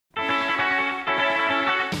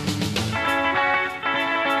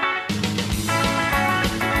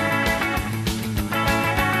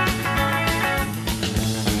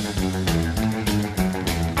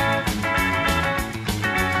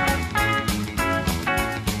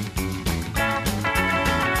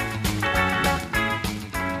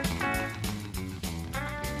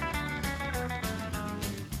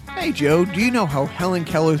Hey, Joe, do you know how Helen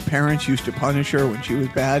Keller's parents used to punish her when she was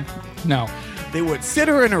bad? No. They would sit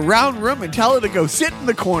her in a round room and tell her to go sit in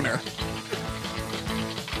the corner.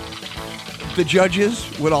 The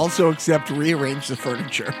judges would also accept to rearrange the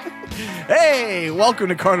furniture. Hey, welcome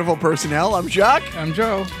to Carnival Personnel. I'm Jacques. I'm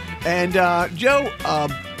Joe. And, Joe,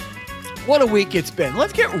 what a week it's been.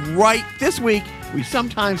 Let's get right. This week, we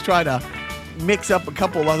sometimes try to mix up a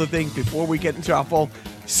couple other things before we get into awful.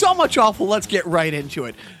 So much awful, let's get right into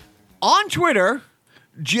it. On Twitter,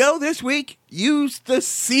 Joe this week used the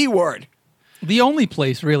C word. The only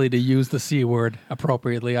place really to use the C word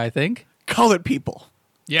appropriately, I think. Colored people.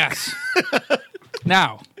 Yes.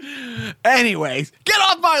 Now. Anyways, get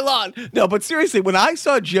off my lawn. No, but seriously, when I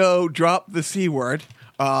saw Joe drop the C word,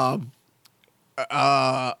 I think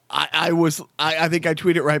I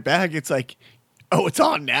tweeted right back. It's like, oh, it's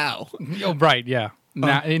on now. Oh, right, yeah.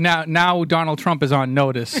 Now Donald Trump is on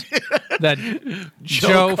notice that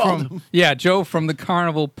Joe from the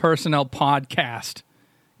Carnival Personnel podcast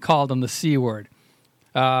called him the C word.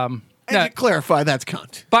 And to clarify, that's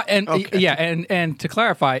cunt. But and to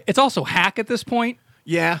clarify, it's also hack at this point.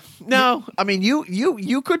 Yeah. No, I mean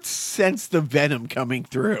you could sense the venom coming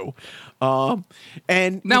through.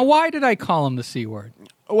 And now, why did I call him the C word?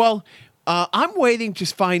 Well, I'm waiting to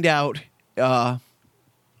find out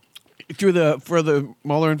for the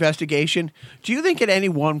Mueller investigation. Do you think at any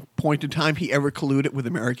one point in time he ever colluded with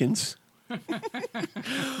Americans?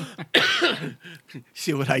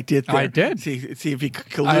 See what I did there? I did. See if he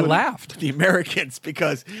colluded. I laughed. With the Americans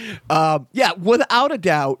because, without a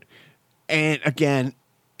doubt. And again,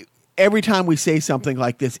 every time we say something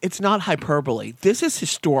like this, it's not hyperbole. This is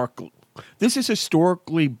historical. This is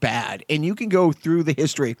historically bad, and you can go through the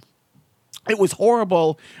history. It was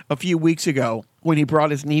horrible a few weeks ago when he brought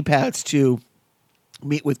his knee pads to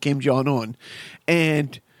meet with Kim Jong-un,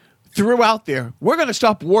 and threw out there, we're going to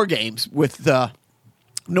stop war games with the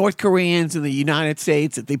North Koreans and the United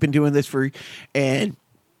States, that they've been doing this for, and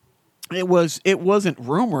it wasn't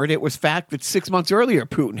rumored. It was fact that 6 months earlier,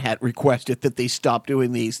 Putin had requested that they stop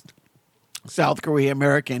doing these South Korea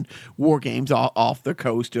American war games off the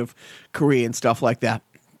coast of Korea and stuff like that.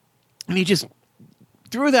 And he just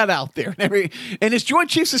threw that out there. And his Joint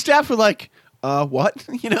Chiefs of Staff were like, what?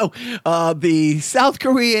 The South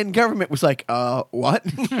Korean government was like, what?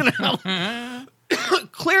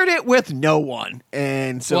 Cleared it with no one.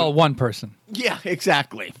 And so, well, one person. Yeah,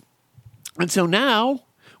 exactly. And so now,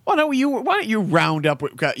 why don't you round up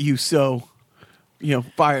what got you so,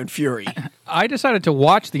 fire and fury? I decided to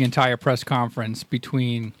watch the entire press conference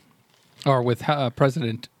with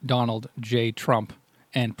President Donald J. Trump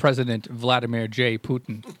and President Vladimir J.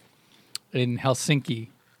 Putin in Helsinki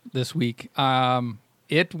this week.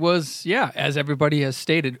 It was, as everybody has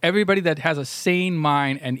stated, everybody that has a sane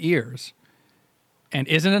mind and ears and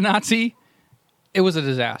isn't a Nazi, it was a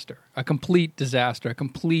disaster, a complete disaster, a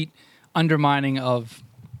complete undermining of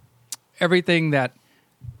everything that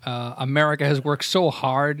America has worked so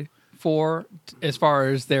hard for, as far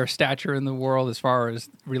as their stature in the world, as far as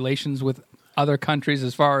relations with other countries,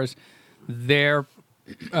 as far as their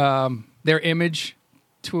image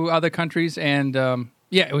to other countries, and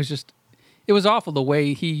it was awful the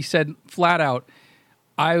way he said flat out,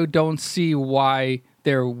 I don't see why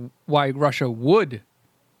Russia would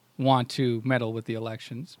want to meddle with the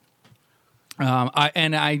elections, and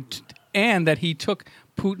that he took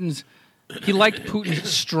he liked Putin's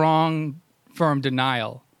strong, firm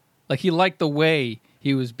denial. Like, he liked the way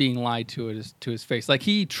he was being lied to his face. Like,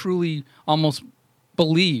 he truly almost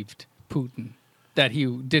believed Putin that he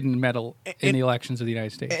didn't meddle in the elections of the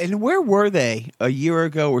United States. And where were they a year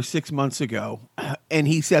ago or 6 months ago? And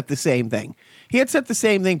he said the same thing. He had said the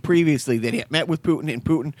same thing previously, that he had met with Putin,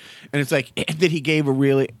 and it's like that he gave a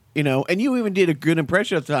really, and you even did a good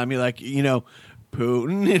impression at the time. You're like,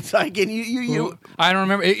 Putin. It's like, and you. I don't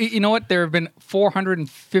remember. You know what? There have been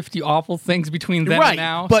 450 awful things between then and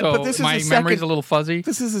now. But this is my memory's a little fuzzy.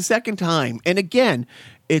 This is the second time, and again,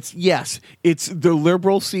 it's the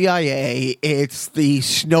liberal CIA, it's the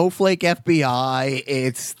snowflake FBI,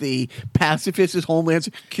 it's the pacifist Homeland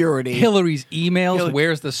Security, Hillary's emails.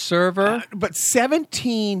 Where's the server? But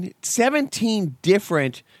 17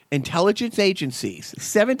 different intelligence agencies,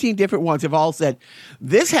 17 different ones have all said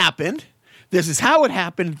this happened. This is how it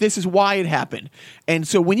happened. This is why it happened. And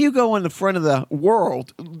so when you go in front of the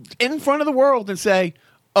world, and say,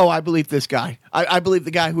 oh, I believe this guy. I believe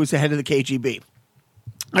the guy who was the head of the KGB.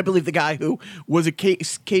 I believe the guy who was a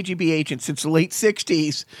KGB agent since the late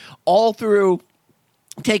 60s, all through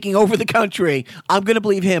taking over the country. I'm going to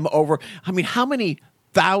believe him over. I mean, how many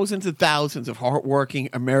thousands and thousands of hardworking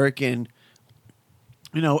American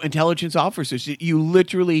intelligence officers. You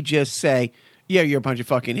literally just say, yeah, you're a bunch of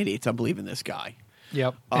fucking idiots. I'm believing this guy.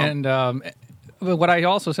 Yep. And what I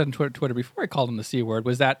also said on Twitter before I called him the C word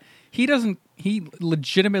was that he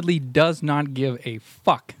legitimately does not give a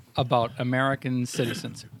fuck about American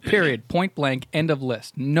citizens. Period. Point blank. End of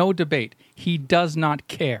list. No debate. He does not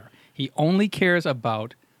care. He only cares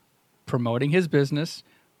about promoting his business,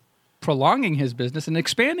 prolonging his business, and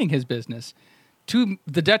expanding his business to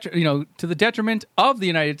the detriment of the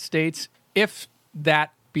United States, if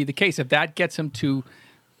that be the case. If that gets him to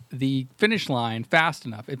the finish line fast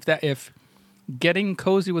enough, if getting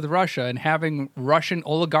cozy with Russia and having Russian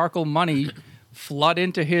oligarchical money flood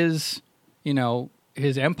into his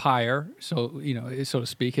empire, so to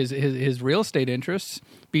speak, his real estate interests,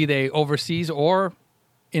 be they overseas or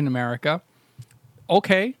in America,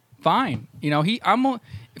 okay, fine.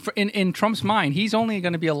 In Trump's mind, he's only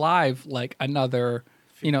going to be alive like another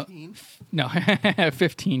 15?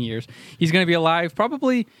 15 years. He's going to be alive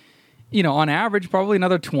probably, on average, probably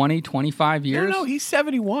another 20, 25 years. No, he's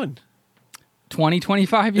 71. 20,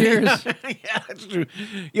 25 years. Yeah, that's true.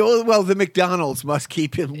 Well, the McDonald's must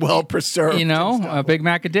keep him well preserved. A Big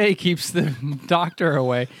Mac a day keeps the doctor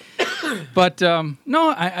away. But no,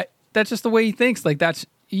 I that's just the way he thinks. Like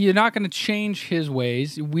you're not going to change his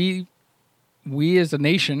ways. We as a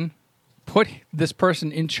nation put this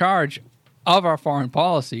person in charge of our foreign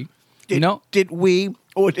policy. Did we?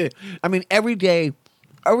 Every day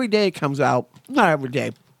it comes out. Not every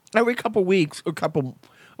day. Every couple weeks or couple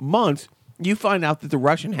months, you find out that the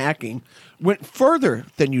Russian hacking went further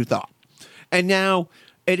than you thought. And now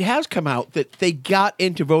it has come out that they got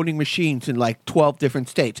into voting machines in like 12 different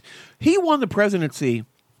states. He won the presidency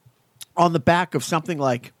on the back of something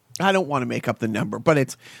like, I don't want to make up the number, but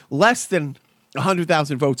it's less than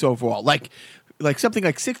 100,000 votes overall. Like something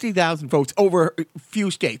like 60,000 votes over a few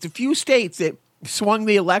states. A few states that swung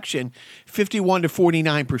the election 51 to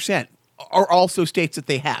 49% are also states that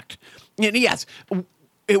they hacked. And yes,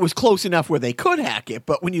 it was close enough where they could hack it,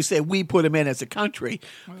 but when you say we put them in as a country,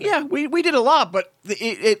 yeah, we did a lot, but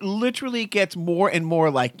it literally gets more and more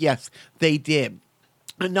like, yes, they did.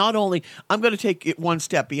 And not only, I'm going to take it one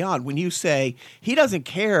step beyond. When you say he doesn't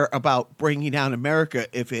care about bringing down America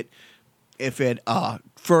if it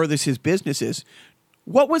furthers his businesses,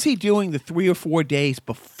 what was he doing the 3 or 4 days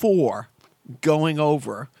before going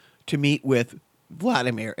over to meet with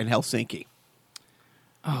Vladimir in Helsinki?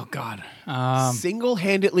 Oh, God.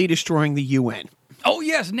 Single-handedly destroying the UN. Oh,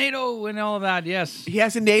 yes, NATO and all of that, yes. He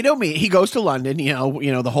has a NATO meeting. He goes to London,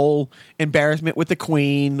 the whole embarrassment with the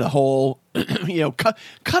Queen, the whole,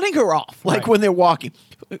 cutting her off, like when they're walking.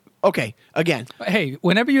 Okay, again. Hey,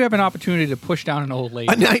 whenever you have an opportunity to push down an old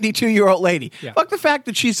lady. A 92-year-old lady. Yeah. Fuck the fact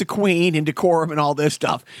that she's the queen and decorum and all this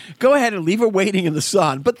stuff. Go ahead and leave her waiting in the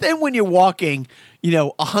sun. But then when you're walking,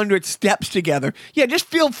 100 steps together, yeah, just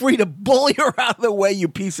feel free to bully her out of the way, you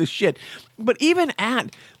piece of shit. But even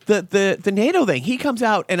at the NATO thing, he comes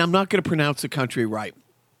out, and I'm not going to pronounce the country right.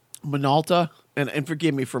 Minalta. And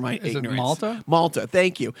forgive me for my ignorance. Is it Malta? Malta,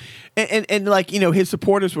 thank you. And his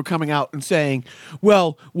supporters were coming out and saying,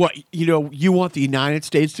 well, what, you want the United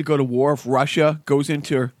States to go to war if Russia goes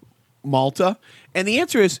into Malta? And the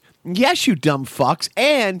answer is, yes, you dumb fucks.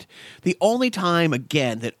 And the only time,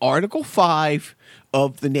 again, that Article 5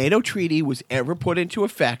 of the NATO treaty was ever put into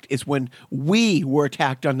effect is when we were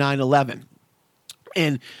attacked on 9/11.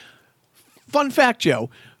 And fun fact, Joe,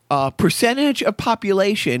 percentage of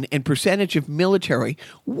population and percentage of military,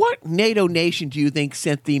 what NATO nation do you think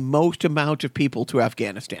sent the most amount of people to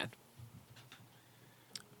Afghanistan?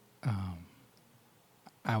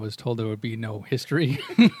 I was told there would be no history.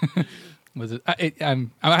 Was it?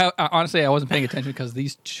 Honestly, I wasn't paying attention because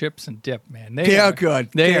these chips and dip, man, they are good.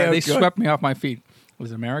 They swept me off my feet.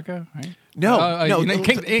 Was it America? Right? No,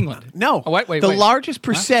 England. No, wait. The largest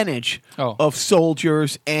percentage huh? of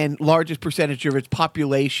soldiers and largest percentage of its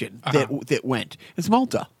population that went is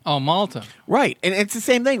Malta. Oh, Malta. Right, and it's the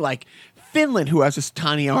same thing. Like Finland, who has this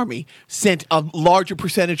tiny army, sent a larger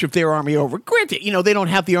percentage of their army over. Granted, they don't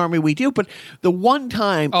have the army we do, but the one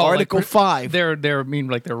time Article 5, their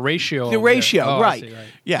ratio. The ratio, right? Right.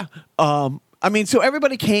 Yeah. So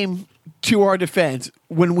everybody came to our defense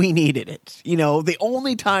when we needed it. The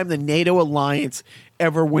only time the NATO alliance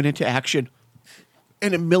ever went into action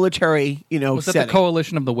in a military, was that setting. the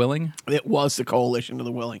Coalition of the Willing? It was the Coalition of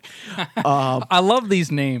the Willing. I love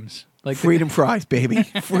these names. Like Freedom fries, baby.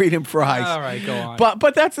 Freedom fries. All right, go on.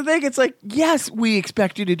 But that's the thing. It's like, yes, we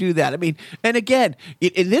expect you to do that. I mean, and again,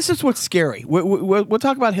 and this is what's scary. We'll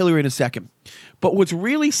talk about Hillary in a second. But what's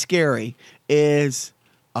really scary is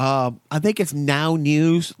I think it's Now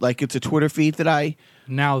News, like it's a Twitter feed that I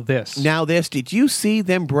Now this. Did you see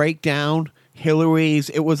them break down Hillary's?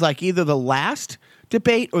 It was like either the last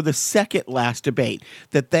debate or the second last debate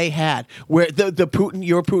that they had, where the Putin,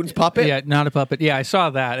 you're Putin's puppet. Yeah, not a puppet. Yeah, I saw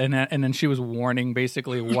that, and then she was warning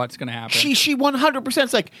basically what's going to happen. She 100%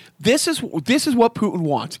 is like, this is what Putin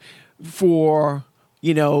wants for.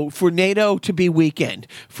 For NATO to be weakened,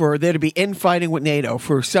 for there to be infighting with NATO,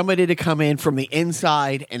 for somebody to come in from the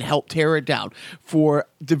inside and help tear it down, for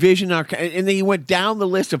division, and then he went down the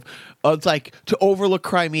list of it's like to overlook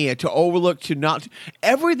Crimea, to not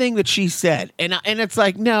everything that she said, and it's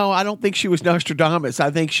like, no, I don't think she was Nostradamus. I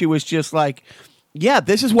think she was just like, yeah,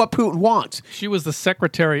 this is what Putin wants. She was the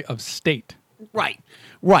Secretary of State. Right.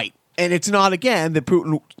 And it's not, again, that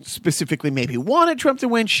Putin specifically maybe wanted Trump to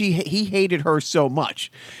win. He hated her so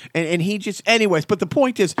much. And he just, anyways, but the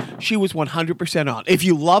point is, she was 100% on. If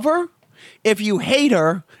you love her, if you hate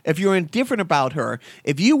her, if you're indifferent about her,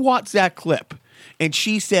 if you watch that clip and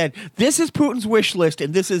she said, this is Putin's wish list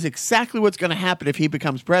and this is exactly what's going to happen if he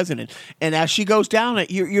becomes president. And as she goes down it,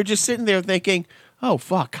 you're just sitting there thinking, oh,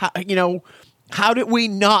 fuck, how did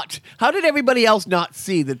everybody else not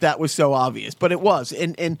see that was so obvious? But it was.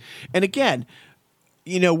 And again,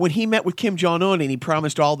 when he met with Kim Jong-un and he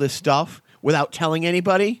promised all this stuff without telling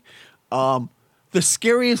anybody, the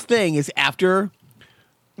scariest thing is after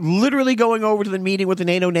literally going over to the meeting with the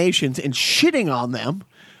NATO nations and shitting on them,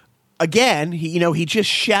 again, he just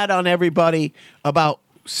shat on everybody about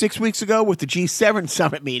 6 weeks ago with the G7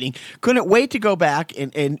 summit meeting. Couldn't wait to go back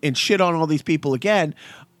and shit on all these people again.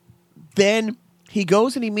 Then he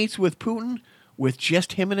goes and he meets with Putin with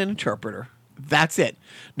just him and an interpreter. That's it.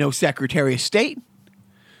 No Secretary of State,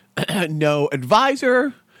 no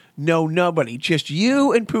advisor, no nobody. Just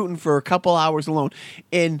you and Putin for a couple hours alone.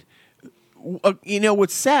 And,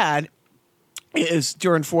 what's sad is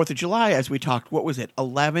during 4th of July, as we talked, what was it,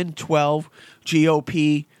 11, 12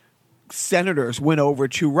 GOP senators went over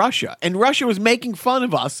to Russia. And Russia was making fun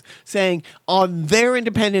of us, saying on their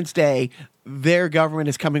Independence Day, their government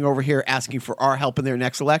is coming over here asking for our help in their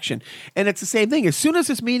next election. And it's the same thing. As soon as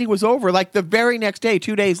this meeting was over, like the very next day,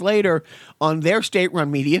 2 days later, on their state-run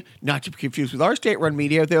media, not to be confused with our state-run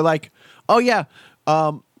media, they're like, oh, yeah,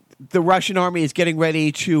 the Russian army is getting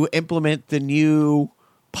ready to implement the new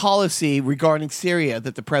policy regarding Syria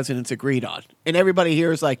that the president's agreed on. And everybody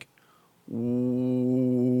here is like, what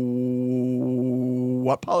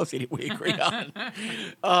policy did we agree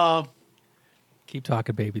on? Keep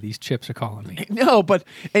talking, baby. These chips are calling me. No, but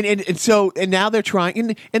and now they're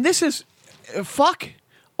trying, and this is fuck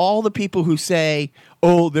all the people who say,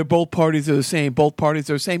 oh, they're both parties are the same. Both parties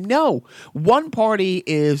are the same. No, one party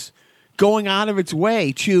is going out of its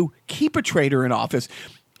way to keep a traitor in office.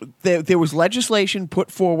 There was legislation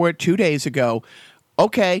put forward 2 days ago.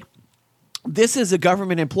 Okay, this is a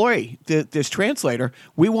government employee, this translator.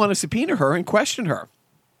 We want to subpoena her and question her.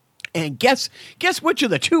 And guess which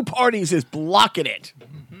of the two parties is blocking it?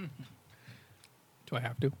 Do I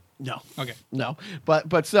have to? No. Okay. No.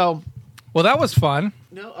 But so. Well, that was fun.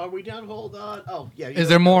 No, are we done? Hold on. Oh, yeah. Is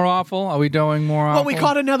there more awful? Are we doing more awful? Well, we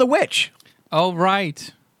caught another witch. Oh,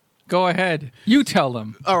 right. Go ahead. You tell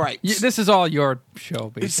them. All right. This is all your show,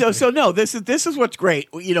 basically. So no, this is what's great.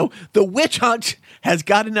 The witch hunt has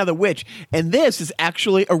got another witch, and this is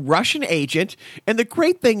actually a Russian agent. And the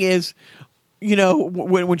great thing is,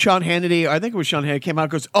 when Sean Hannity, I think it was Sean Hannity, came out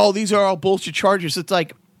and goes, oh, these are all bullshit charges. It's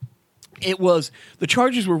like, the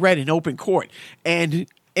charges were read in open court. And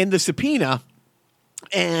in the subpoena,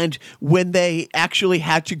 and when they actually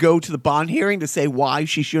had to go to the bond hearing to say why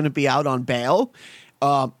she shouldn't be out on bail,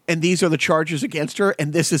 and these are the charges against her,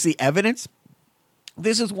 and this is the evidence,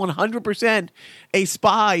 this is 100% a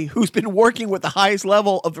spy who's been working with the highest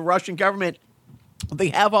level of the Russian government. They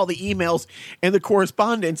have all the emails and the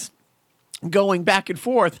correspondence going back and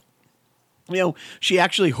forth. She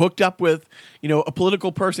actually hooked up with, a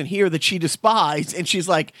political person here that she despised. And she's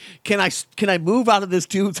like, can I move out of this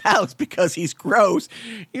dude's house because he's gross?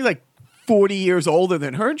 He's like 40 years older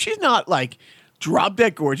than her. And she's not like drop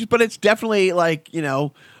dead gorgeous, but it's definitely like,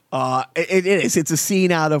 it is. It's a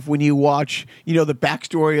scene out of when you watch, the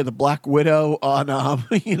backstory of the Black Widow on,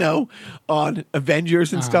 on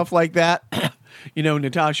Avengers and stuff like that.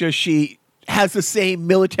 Natasha, she has the same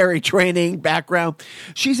military training background.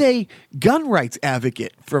 She's a gun rights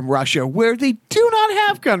advocate from Russia where they do not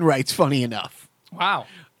have gun rights, funny enough. Wow.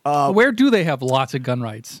 Where do they have lots of gun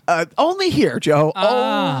rights? Only here, Joe.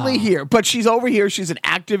 Only here. But she's over here. She's an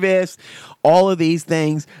activist, all of these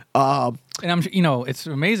things. And it's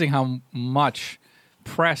amazing how much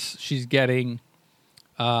press she's getting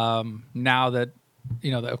now that,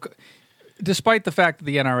 despite the fact that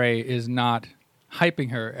the NRA is not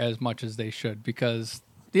hyping her as much as they should, because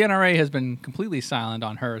the NRA has been completely silent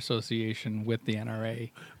on her association with the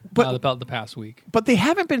NRA about the past week. But they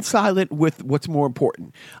haven't been silent with what's more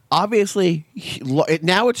important. Obviously,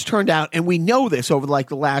 now it's turned out, and we know this over like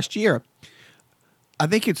the last year. I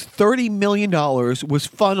think it's $30 million was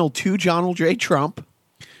funneled to Donald J. Trump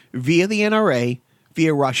via the NRA,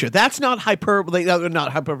 via Russia. That's not hyperbole.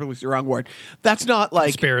 Not hyperbole is the wrong word. That's not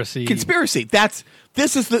like Conspiracy.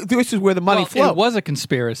 This is where the money flows. It was a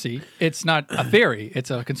conspiracy. It's not a theory. It's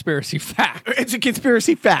a conspiracy fact. It's a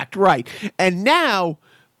conspiracy fact, right? And now,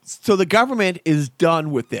 so the government is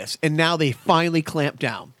done with this, and now they finally clamp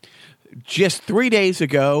down. Just 3 days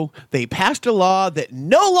ago, they passed a law that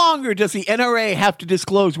no longer does the NRA have to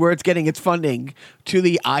disclose where it's getting its funding to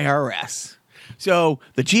the IRS. So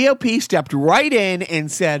the GOP stepped right in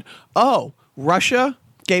and said, oh, Russia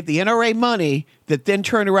gave the NRA money that then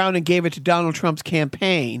turned around and gave it to Donald Trump's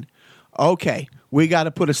campaign. Okay, we got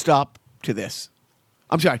to put a stop to this.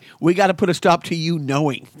 I'm sorry, we got to put a stop to you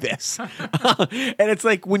knowing this. And it's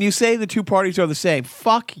like when you say the two parties are the same,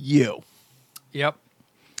 fuck you. Yep.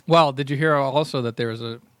 Well, did you hear also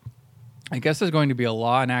that I guess there's going to be a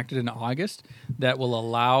law enacted in August that will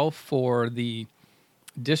allow for the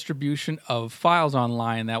distribution of files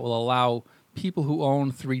online that will allow people who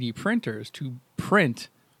own 3D printers to print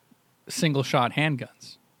single-shot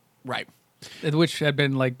handguns. Right. Which had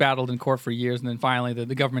been like battled in court for years, and then finally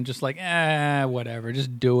the government just like, whatever,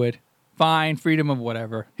 just do it. Fine, freedom of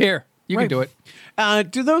whatever. Here, you can do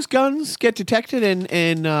it. Do those guns get detected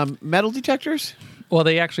in metal detectors? Well,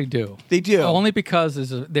 they actually do. They do. Only because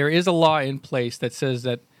there is a law in place that says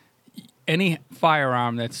that any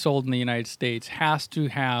firearm that's sold in the United States has to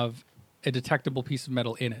have a detectable piece of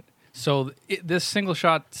metal in it. So this single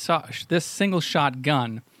shot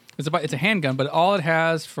gun, it's a handgun, but all it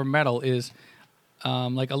has for metal is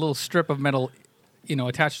like a little strip of metal,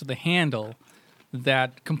 attached to the handle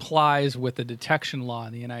that complies with the detection law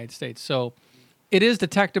in the United States. So it is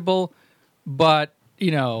detectable, but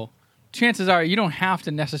chances are you don't have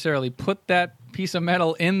to necessarily put that piece of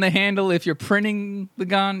metal in the handle if you're printing the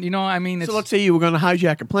gun. So let's say you were going to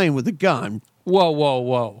hijack a plane with a gun.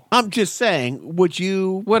 Whoa. I'm just saying, would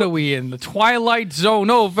you... What are we in, the Twilight Zone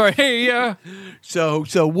over here? So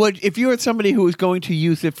if you're somebody who is going to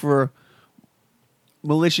use it for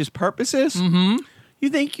malicious purposes, you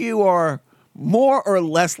think you are more or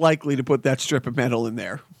less likely to put that strip of metal in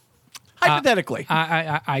there? Hypothetically.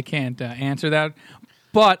 I can't answer that,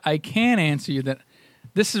 but I can answer you that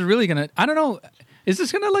this is really going to... I don't know. Is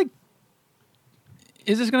this going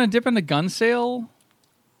to dip in the gun sale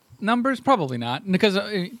numbers? Probably not, because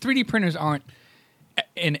 3D printers aren't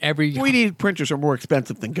in every... 3D printers are more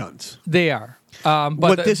expensive than guns. They are. But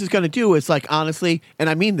what this is going to do is, like, honestly, and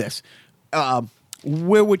I mean this,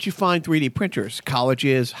 where would you find 3D printers?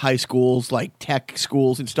 Colleges, high schools, like tech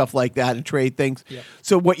schools and stuff like that, and trade things. Yep.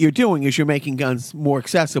 So what you're doing is you're making guns more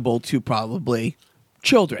accessible to probably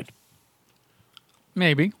children.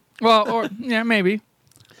 Maybe. Well, or yeah, maybe.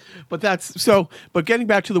 But but getting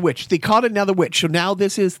back to the witch, they caught another witch. So now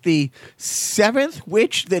this is the 7th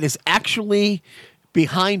witch that is actually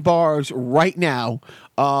behind bars right now,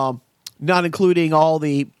 not including all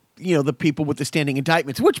the, the people with the standing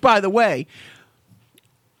indictments, which, by the way,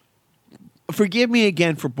 forgive me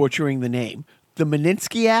again for butchering the name. The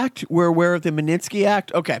Magnitsky Act, we're aware of the Magnitsky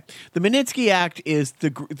Act. Okay. The Magnitsky Act is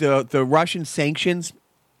the Russian sanctions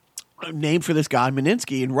name for this guy,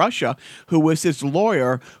 Magnitsky, in Russia, who was this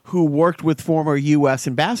lawyer who worked with former U.S.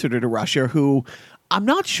 ambassador to Russia, who I'm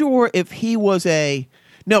not sure if he was he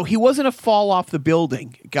wasn't a fall off the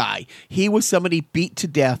building guy. He was somebody beat to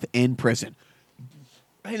death in prison.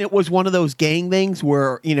 And it was one of those gang things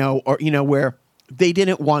where, where they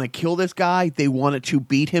didn't want to kill this guy. They wanted to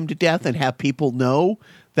beat him to death and have people know.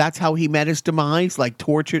 That's how he met his demise, like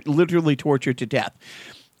literally tortured to death.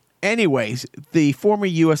 Anyways, the former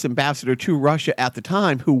U.S. ambassador to Russia at the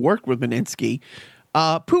time, who worked with Magnitsky,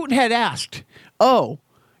 Putin had asked,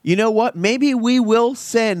 you know what? Maybe we will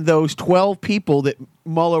send those 12 people that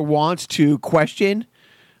Mueller wants to question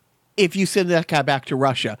if you send that guy back to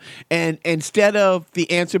Russia. And instead of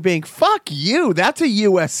the answer being, fuck you, that's a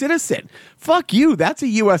U.S. citizen. Fuck you, that's a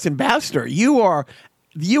U.S. ambassador. You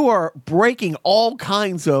are breaking all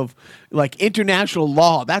kinds of like international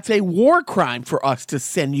law. That's a war crime for us to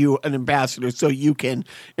send you an ambassador so you can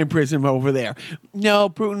imprison him over there. No,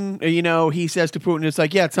 Putin, he says to Putin, it's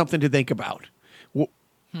like, yeah, it's something to think about.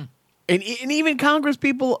 And even Congress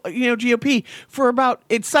people, GOP,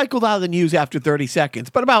 it cycled out of the news after 30 seconds,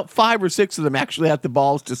 but about 5 or 6 of them actually had the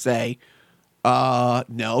balls to say,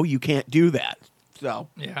 no, you can't do that. So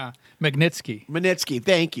Yeah. Magnitsky. Magnitsky,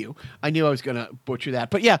 thank you. I knew I was going to butcher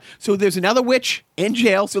that. But yeah, so there's another witch in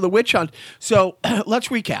jail. So the witch hunt. So let's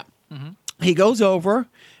recap. He goes over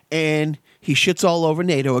and he shits all over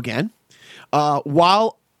NATO again.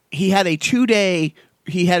 While he had a 2-day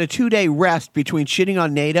rest between shitting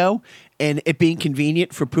on NATO and it being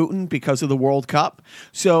convenient for Putin because of the World Cup.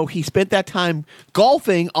 So he spent that time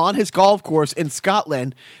golfing on his golf course in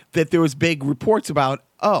Scotland that there was big reports about,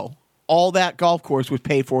 all that golf course was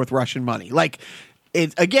paid for with Russian money. Like,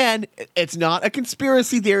 it's not a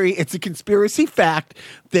conspiracy theory. It's a conspiracy fact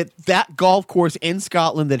that golf course in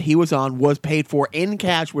Scotland that he was on was paid for in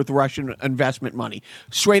cash with Russian investment money.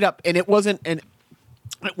 Straight up. And it wasn't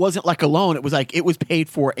like a loan. It was like it was paid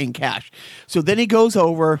for in cash. So then he goes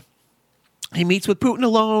over. He meets with Putin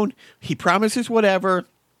alone. He promises whatever.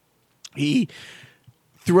 He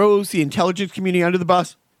throws the intelligence community under the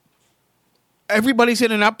bus. Everybody's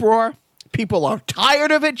in an uproar. People are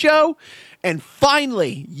tired of it, Joe. And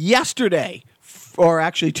finally, yesterday, or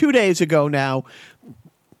actually 2 days ago now,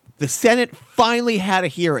 the Senate finally had a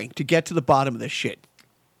hearing to get to the bottom of this shit.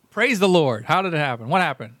 Praise the Lord. How did it happen? What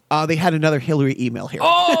happened? They had another Hillary email hearing.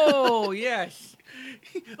 Oh, yes.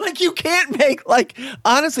 Like, you can't make, like,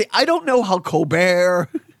 honestly, I don't know how Colbert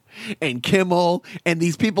and Kimmel and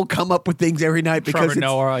these people come up with things every night because Trevor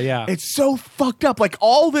Noah, yeah. It's so fucked up. Like,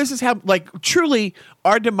 all this is happening. Like, truly,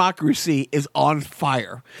 our democracy is on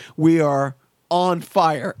fire. We are on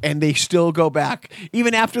fire, and they still go back.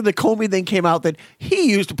 Even after the Comey thing came out that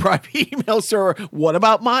he used a private email server, what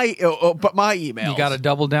about my emails? You got to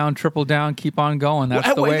double down, triple down, keep on going.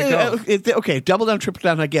 That's the way it goes. Okay, double down, triple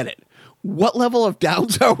down, I get it. What level of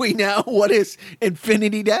downs are we now? What is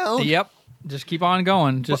infinity down? Yep. Just keep on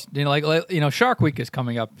going. Just Shark Week is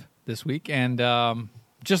coming up this week, and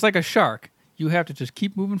just like a shark, you have to just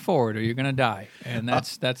keep moving forward, or you're going to die. And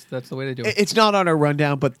that's the way to do it. It's not on our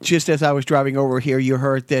rundown, but just as I was driving over here, you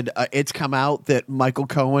heard that it's come out that Michael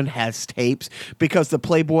Cohen has tapes because the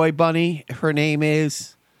Playboy bunny, her name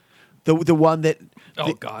is the one that.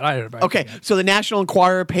 Oh, God, I heard about it. Okay, so the National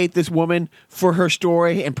Enquirer paid this woman for her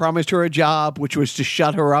story and promised her a job, which was to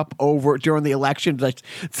shut her up over during the election. Like,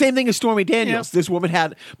 same thing as Stormy Daniels. Yep. This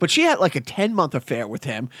woman but she had like a 10-month affair with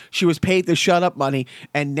him. She was paid the shut up money,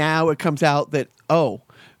 and now it comes out that,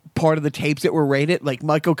 part of the tapes that were rated, like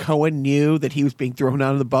Michael Cohen knew that he was being thrown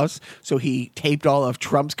out of the bus, so he taped all of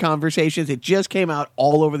Trump's conversations. It just came out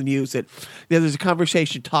all over the news that there's a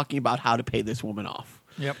conversation talking about how to pay this woman off.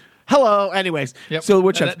 Yep. Hello. Anyways, Yep.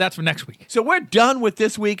 So that's for next week. So we're done with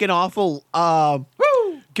this week in awful.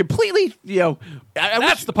 Completely.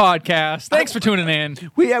 That's the podcast. Thanks for tuning in.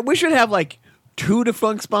 We should have like 2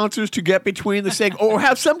 defunct sponsors to get between the seg, or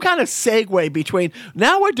have some kind of segue between.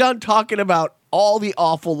 Now we're done talking about all the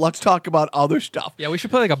awful. Let's talk about other stuff. Yeah, we should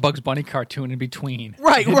play like a Bugs Bunny cartoon in between.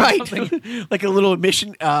 Right. Like a little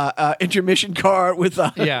intermission card with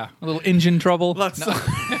a little engine trouble. Let's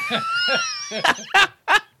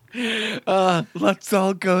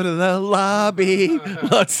all go to the lobby.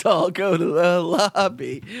 Let's all go to the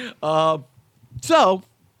lobby. So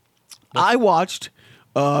I watched.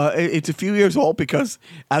 It's a few years old because,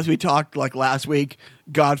 as we talked like last week,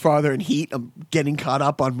 Godfather and Heat. I'm getting caught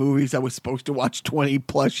up on movies I was supposed to watch 20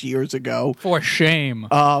 plus years ago. For shame.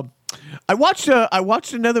 I watched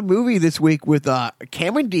another movie this week with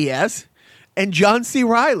Cameron Diaz and John C.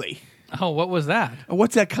 Reilly. Oh, what was that?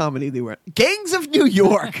 What's that comedy they were? Gangs of New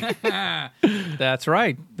York. That's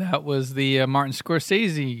right. That was the Martin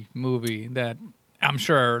Scorsese movie that I'm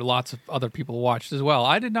sure lots of other people watched as well.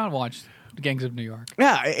 I did not watch Gangs of New York.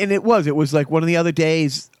 Yeah, and it was like one of the other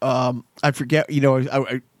days. I forget.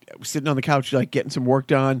 I was sitting on the couch like getting some work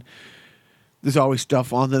done. There's always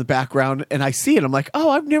stuff on in the background, and I see it. I'm like,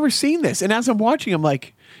 oh, I've never seen this. And as I'm watching, I'm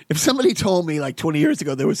like, if somebody told me like 20 years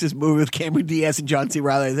ago there was this movie with Cameron Diaz and John C.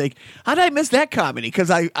 Reilly, I think, how did I miss that comedy?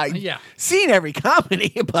 Because I seen every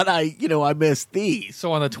comedy, but I missed these.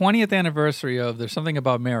 So on the 20th anniversary of There's Something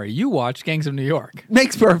About Mary, you watched Gangs of New York.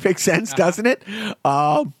 Makes perfect sense, doesn't it?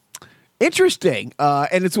 Interesting.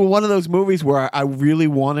 And it's one of those movies where I really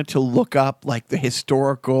wanted to look up like the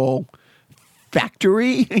historical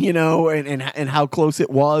factory, and how close it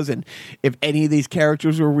was, and if any of these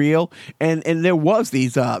characters were real. And there was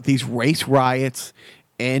these race riots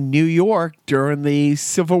in New York during the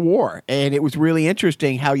Civil War, and it was really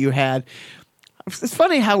interesting how you had. It's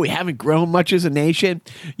funny how we haven't grown much as a nation.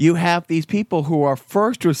 You have these people who are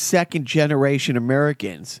first or second generation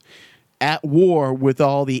Americans at war with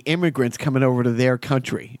all the immigrants coming over to their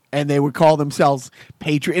country, and they would call themselves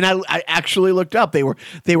patriot. And I actually looked up; they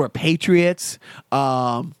were patriots.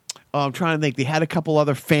 I'm trying to think. They had a couple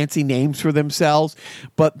other fancy names for themselves,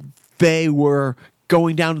 but they were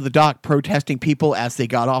going down to the dock protesting people as they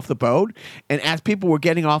got off the boat. And as people were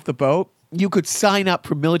getting off the boat, you could sign up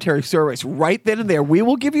for military service right then and there. We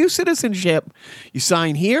will give you citizenship. You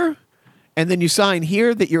sign here, and then you sign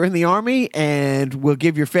here that you're in the Army, and we'll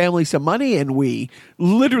give your family some money, and we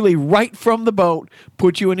literally, right from the boat,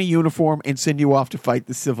 put you in a uniform and send you off to fight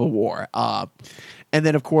the Civil War. And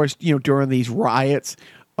then, of course, during these riots,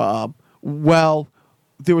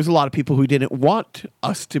 there was a lot of people who didn't want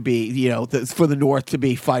us to be, for the North to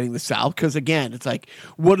be fighting the South. Because, again, it's like,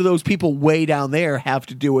 what do those people way down there have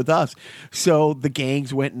to do with us? So the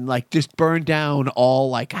gangs went and, just burned down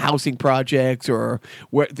all, housing projects or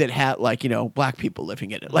that had, black people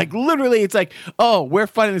living in it. Literally, it's like, oh, we're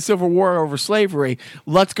fighting the Civil War over slavery.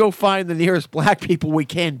 Let's go find the nearest black people we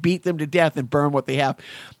can, beat them to death, and burn what they have.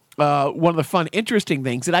 One of the fun, interesting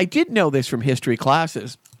things, and I did know this from history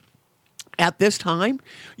classes, at this time,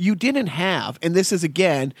 you didn't have, and this is,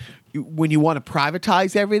 again, when you want to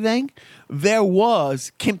privatize everything, there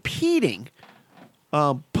was competing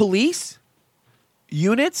police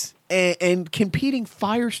units and competing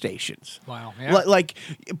fire stations. Wow. Yeah.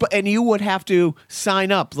 And you would have to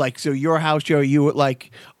sign up. So your house, Joe, you would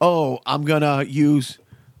I'm going to use,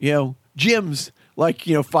 Jim's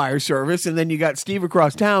fire service, and then you got Steve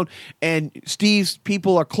across town, and Steve's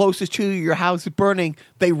people are closest to you, your house is burning,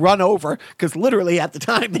 they run over, because literally at the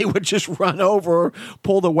time they would just run over or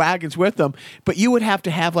pull the wagons with them. But you would have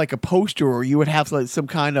to have a poster, or you would have some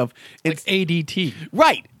kind of ADT.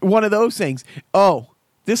 Right, one of those things. Oh,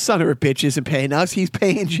 this son of a bitch isn't paying us, he's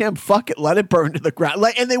paying Jim, fuck it, let it burn to the ground.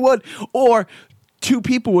 And they would, or two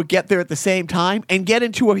people would get there at the same time and get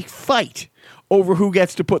into a fight over who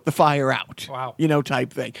gets to put the fire out. Wow.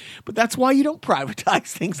 Type thing. But that's why you don't privatize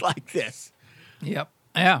things like this. Yep.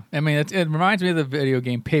 Yeah. I mean, it reminds me of the video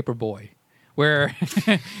game Paperboy, where,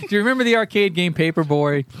 do you remember the arcade game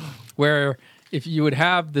Paperboy, where if you would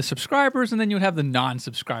have the subscribers and then you would have the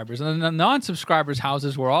non-subscribers. And the non-subscribers'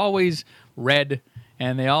 houses were always red,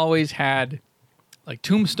 and they always had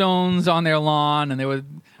tombstones on their lawn, and they were,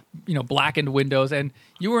 blackened windows, and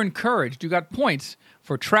you were encouraged. You got points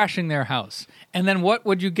for trashing their house. And then what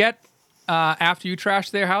would you get after you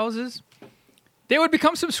trashed their houses? They would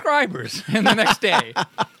become subscribers in the next day.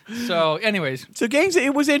 So, anyways. So, games,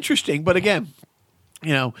 it was interesting. But again,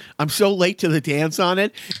 I'm so late to the dance on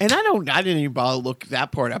it. And I didn't even bother to look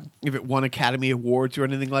that part up, if it won Academy Awards or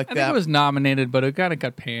anything like that. I think it was nominated, but it kind of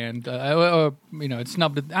got panned. It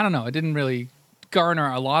snubbed. I don't know. It didn't really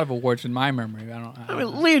garner a lot of awards in my memory. I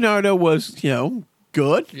mean, Leonardo was,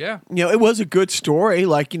 good. Yeah. It was a good story.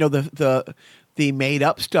 The made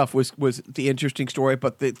up stuff was the interesting story,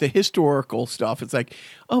 but the historical stuff, it's like,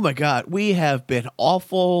 oh my God, we have been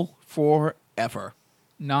awful forever.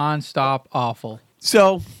 Non-stop awful.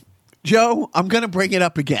 So, Joe, I'm going to bring it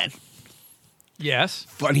up again. Yes.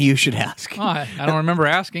 Funny you should ask. Oh, I don't remember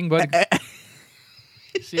asking, but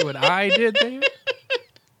see what I did there?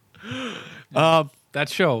 That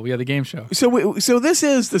show, the game show. So this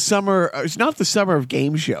is the summer. It's not the summer of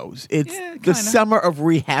game shows. It's the summer of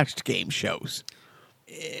rehashed game shows.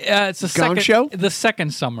 It's the Gong Show? The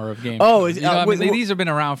second summer of game. Oh, shows. These have been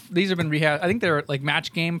around. These have been rehashed. I think they're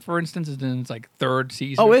Match Game, for instance, is in its third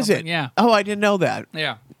season. Oh, is it? Yeah. Oh, I didn't know that.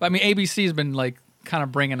 Yeah. I mean, ABC has been kind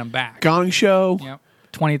of bringing them back. Gong Show. Yep.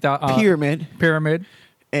 20,000. Pyramid.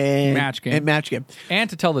 And Match Game. And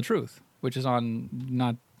To Tell the Truth, which is on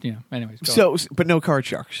not. Anyways. But no Card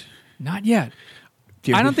Sharks. Not yet.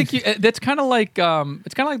 I don't think you. That's kind of like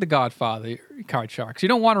it's kind of like The Godfather, Card Sharks. You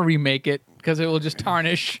don't want to remake it because it will just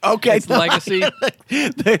tarnish its legacy.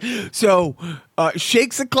 So,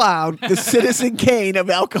 Shakes the Clown, the Citizen Kane of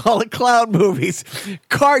alcoholic clown movies,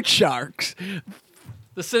 Card Sharks,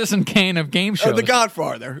 the Citizen Kane of game shows, The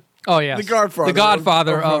Godfather. Oh yes, The Godfather. The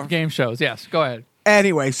Godfather of game shows. Yes, go ahead.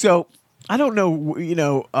 Anyway, so I don't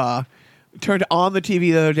know. Turned on the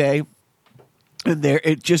TV the other day, and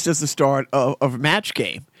it just as the start of a Match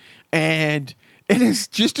Game, and it is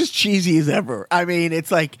just as cheesy as ever. I mean, it's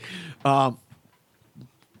like the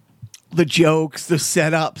jokes, the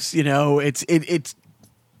setups.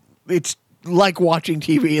 It's like watching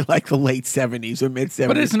TV like the late 70s or mid 70s.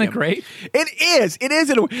 But isn't it great? It is. It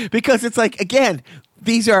is because it's like, again,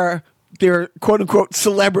 they're quote unquote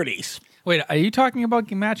celebrities. Wait, are you talking about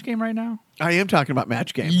Match Game right now? I am talking about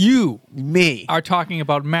Match Game. Me are talking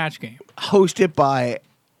about Match Game, hosted by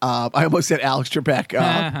I almost said Alex Trebek,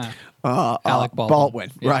 Alec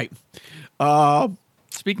Baldwin, yeah. Right?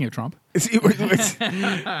 Speaking of Trump, and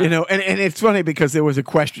it's funny because there was a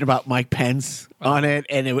question about Mike Pence on it,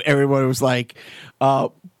 and everyone was like,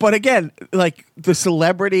 but again, the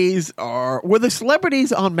celebrities were the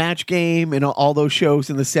celebrities on Match Game and all those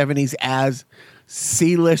shows in the 70s as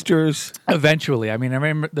C-listers. Eventually. I mean, I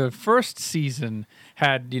remember the first season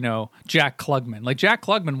had, Jack Klugman. Like, Jack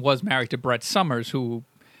Klugman was married to Brett Summers, who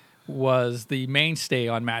was the mainstay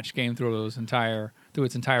on Match Game through its entire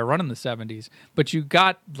run in the 70s. But you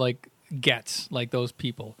got, like, gets, like those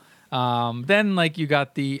people. Then, like, you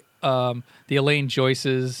got the Elaine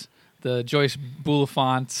Joyces, the Joyce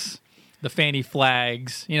Boulefonts, the Fannie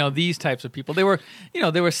Flags, these types of people. They were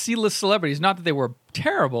C-list celebrities. Not that they were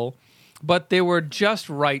terrible, but they were just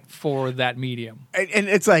right for that medium. And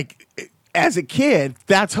it's like, as a kid,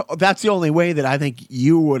 that's the only way that I think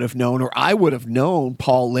you would have known, or I would have known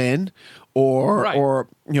Paul Lynde, or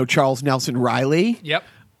Charles Nelson Riley. Yep.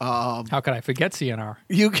 How could I forget CNR?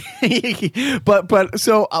 But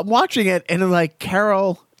so I'm watching it, and I'm like,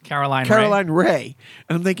 Caroline Ray.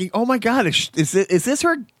 And I'm thinking, oh my God, is this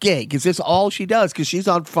her gig? Is this all she does? Because she's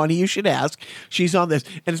on Funny You Should Ask. She's on this.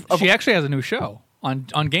 And she actually has a new show on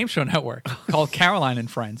Game Show Network called Caroline and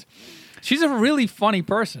Friends. She's a really funny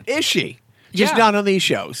person. Is she? Just not on these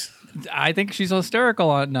shows. I think she's hysterical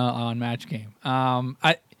on Match Game.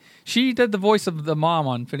 She did the voice of the mom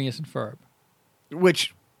on Phineas and Ferb.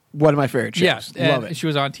 Which, one of my favorite shows. Yes, love it. She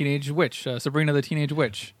was on Teenage Witch, Sabrina the Teenage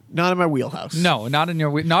Witch. Not in my wheelhouse. No, not in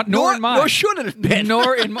your nor in mine. Nor should it have been.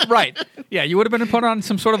 Nor in right. Yeah, you would have been put on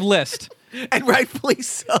some sort of list. And rightfully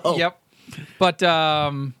so. Yep. But I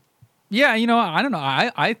don't know.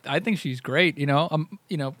 I think she's great.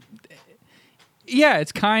 Yeah,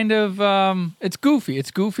 it's kind of it's goofy.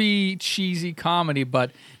 It's goofy, cheesy comedy,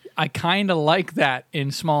 but I kind of like that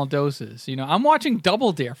in small doses. I'm watching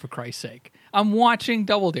Double Dare, for Christ's sake. I'm watching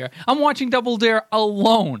Double Dare. I'm watching Double Dare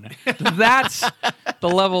alone. That's the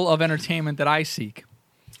level of entertainment that I seek.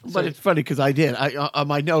 But it's funny because I did. On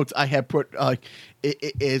my notes, I had put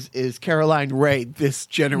is Caroline Ray this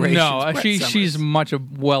generation? No, she's much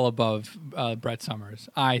well above Brett Summers,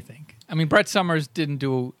 I think. I mean, Brett Summers didn't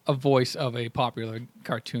do a voice of a popular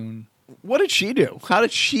cartoon. What did she do? How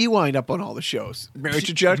did she wind up on all the shows? Married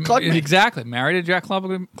to Jack Klugman. Exactly. Married to Jack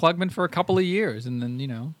Klugman for a couple of years, and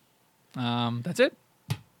then, that's it.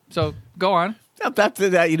 So, go on. That's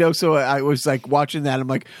that, so I was like watching that. I'm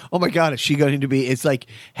like, oh my God, is she going to be? It's like,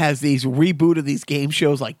 has these reboot of these game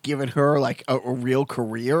shows like given her like a real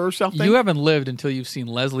career or something? You haven't lived until you've seen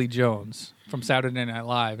Leslie Jones from Saturday Night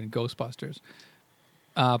Live and Ghostbusters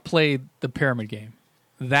play the Pyramid Game.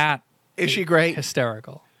 That is she great?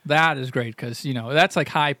 Hysterical. That is great because that's like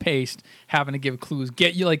high paced, having to give clues.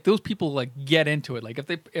 Get you like those people like get into it. Like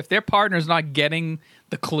if their partner's not getting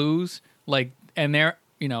the clues, like and they're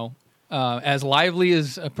as lively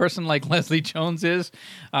as a person like Leslie Jones is,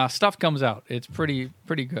 stuff comes out. It's pretty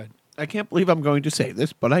good. I can't believe I'm going to say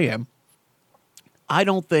this, but I am. I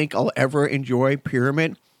don't think I'll ever enjoy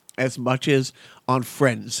Pyramid as much as on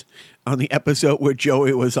Friends, on the episode where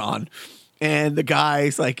Joey was on. And the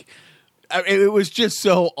guys, like, it was just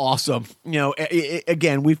so awesome.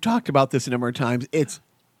 Again, we've talked about this a number of times. It's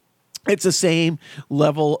the same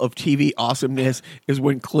level of TV awesomeness as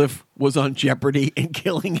when Cliff was on Jeopardy and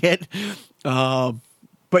killing it.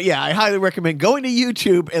 But yeah, I highly recommend going to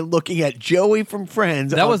YouTube and looking at Joey from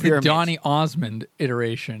Friends. That was Pyramid. The Donny Osmond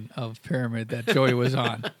iteration of Pyramid that Joey was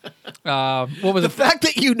on. What was the fact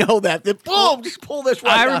that you know that boom, just pull this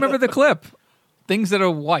right out. I remember the clip. Things that are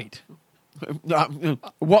white.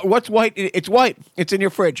 What's white? It's white. It's in your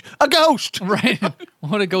fridge. A ghost. Right.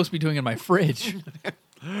 What would a ghost be doing in my fridge?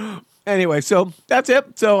 Anyway, so that's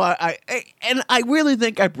it. So I really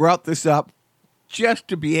think I brought this up just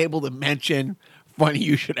to be able to mention Funny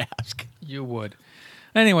You Should Ask. You would.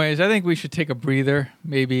 Anyways, I think we should take a breather.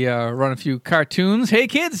 Maybe run a few cartoons. Hey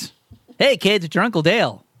kids, it's your Uncle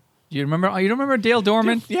Dale. Do you remember? You don't remember Dale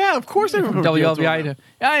Dorman? Yeah, of course I remember. WLBI.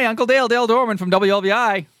 Hey, Uncle Dale Dorman from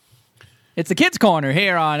WLBI. It's the Kids Corner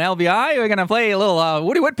here on LBI. We're gonna play a little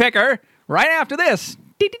Woody Woodpecker right after this.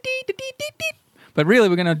 But really,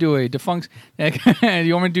 we're going to do a defunct... You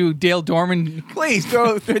want me to do Dale Dorman? Please,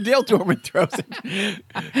 throw Dale Dorman throws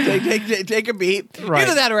it. Take a beat. Right.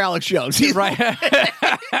 Either that or Alex Jones. Right.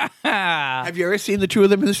 Have you ever seen the two of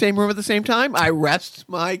them in the same room at the same time? I rest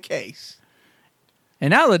my case.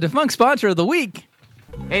 And now the defunct sponsor of the week.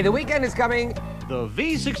 Hey, the weekend is coming. The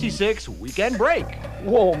V66 Weekend Break.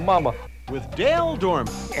 Whoa, mama. With Dale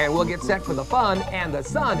Dorman. And we'll get set for the fun and the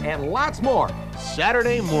sun and lots more.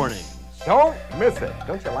 Saturday morning. Don't miss it.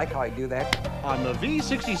 Don't you like how I do that? On the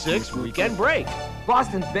V66 Weekend Break.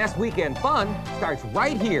 Boston's best weekend fun starts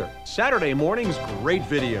right here. Saturday morning's great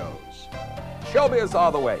videos. Showbiz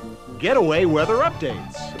all the way. Getaway weather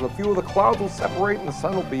updates. A few of the clouds will separate and the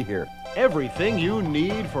sun will be here. Everything you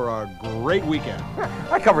need for a great weekend.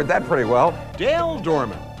 I covered that pretty well. Dale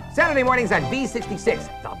Dorman. Saturday mornings on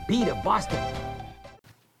V66, the beat of Boston.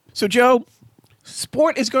 So, Joe,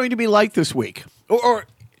 sport is going to be light this week, or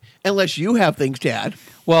unless you have things to add.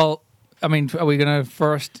 Well, I mean, are we going to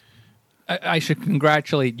first? I should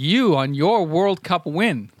congratulate you on your World Cup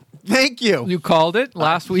win. Thank you. You called it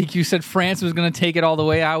last week. You said France was going to take it all the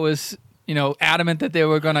way. I was, adamant that they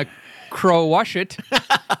were going to wash it,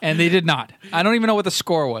 and they did not. I don't even know what the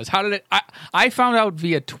score was. How did it? I found out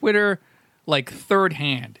via Twitter, like third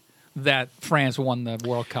hand, that France won the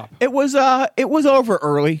World Cup. It was over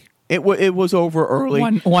early. It was over early.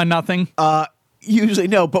 1-0. Usually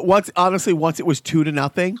no, but once it was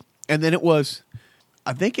 2-0, and then it was.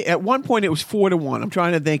 I think at one point it was 4-1. I'm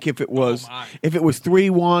trying to think if it was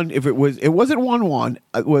 3-1. If it wasn't 1-1.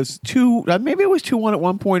 It was 2. Maybe it was 2-1 at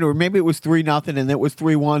one point, or maybe it was 3-0, and then it was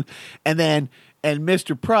 3-1. And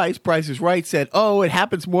Mr. Price is Right, said, "Oh, it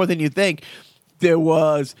happens more than you think." There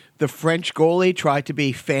was the French goalie tried to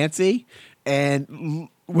be fancy and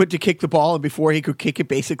went to kick the ball, and before he could kick it,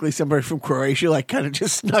 basically somebody from Croatia kind of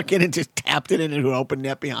just snuck in and just tapped it into an open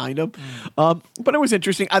net behind him. But it was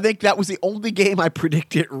interesting. I think that was the only game I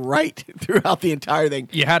predicted right throughout the entire thing.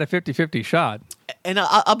 You had a 50-50 shot. And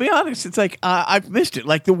I'll be honest, it's like I've missed it.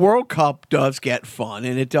 Like the World Cup does get fun,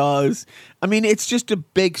 and it does. I mean, it's just a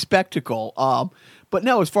big spectacle. But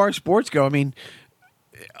no, as far as sports go, I mean,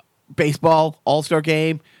 baseball, All-Star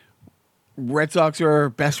game, Red Sox are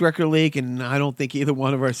best record league, and I don't think either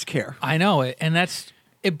one of us care. I know it, and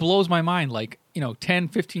it blows my mind. Like, 10,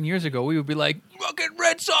 15 years ago, we would be like, fucking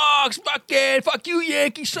Red Sox, fuck you,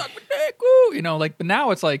 Yankees, suck my dick, woo. But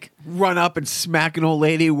now it's like... Run up and smack an old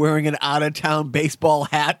lady wearing an out-of-town baseball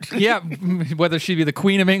hat. Yeah, whether she be the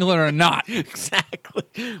Queen of England or not. Exactly.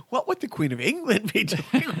 What would the Queen of England be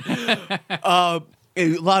doing?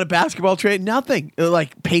 A lot of basketball trade, nothing.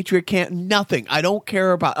 Like Patriot can't, nothing. I don't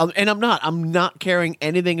care about, and I'm not caring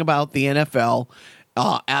anything about the NFL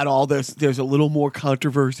at all. There's a little more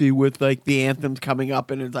controversy with like the anthems coming up,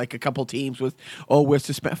 and it's like a couple teams with we're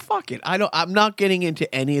suspended. Fuck it. I'm not getting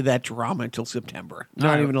into any of that drama until September.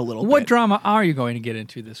 Not even a little. What bit. drama are you going to get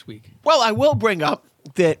into this week? Well, I will bring up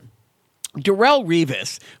that Darrelle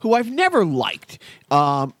Revis, who I've never liked.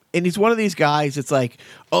 And he's one of these guys, it's like,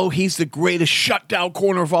 oh, he's the greatest shutdown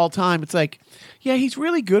corner of all time. It's like, yeah, he's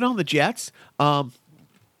really good on the Jets,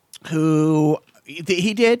 who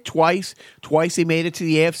he did twice. Twice he made it to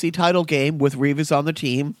the AFC title game with Revis on the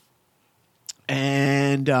team,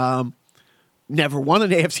 and never won an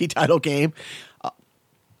AFC title game.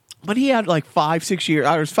 But he had like 5-6 years.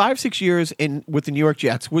 It was 5-6 years with the New York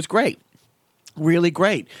Jets. Was great, really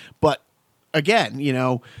great. But again,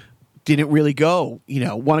 didn't really go,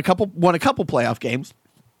 won a couple playoff games,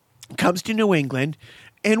 comes to New England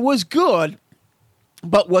and was good,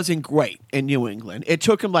 but wasn't great in New England. It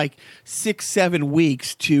took him like 6-7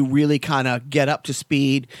 weeks to really kind of get up to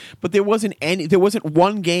speed, but there wasn't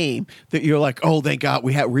one game that you're like, oh, thank God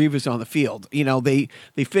we had Revis on the field. They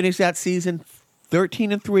finished that season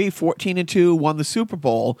 13-3, 14-2, won the Super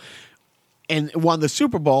Bowl. And won the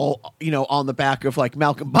Super Bowl, on the back of like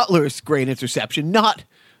Malcolm Butler's great interception, not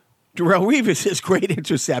Darrelle Revis' great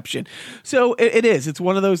interception. So it is. It's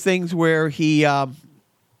one of those things where he's had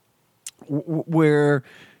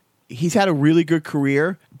a really good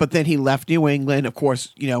career, but then he left New England. Of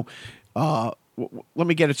course, let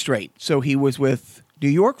me get it straight. So he was with New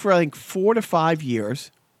York for I think 4 to 5 years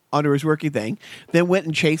under his rookie thing, then went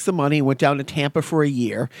and chased the money and went down to Tampa for a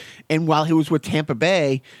year. And while he was with Tampa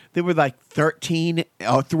Bay, they were like 3-13,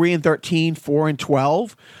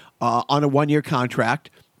 4-12 on a 1-year contract.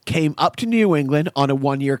 Came up to New England on a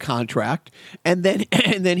 1-year contract, and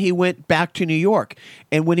then he went back to New York.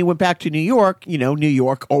 And when he went back to New York, New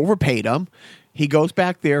York overpaid him. He goes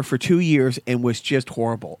back there for 2 years and was just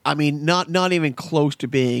horrible. I mean, not even close to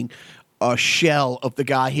being a shell of the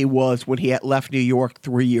guy he was when he had left New York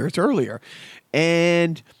 3 years earlier.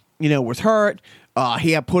 And, was hurt.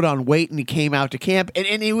 He had put on weight and he came out to camp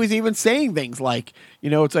and he was even saying things like,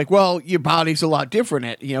 it's like, well, your body's a lot different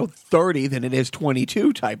at, 30 than it is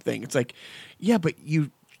 22 type thing. It's like, yeah, but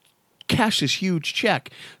you cashed this huge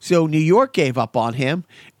check. So New York gave up on him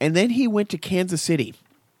and then he went to Kansas City.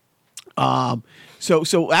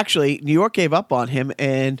 So actually New York gave up on him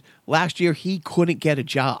and last year he couldn't get a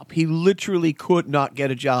job. He literally could not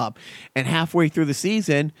get a job. And halfway through the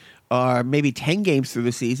season, or maybe 10 games through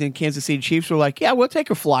the season, Kansas City Chiefs were like, yeah, we'll take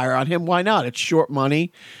a flyer on him. Why not? It's short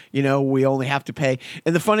money. We only have to pay.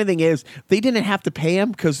 And the funny thing is, they didn't have to pay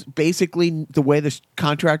him because basically the way this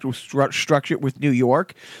contract was structured with New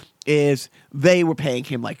York is they were paying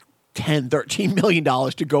him like $10-13 million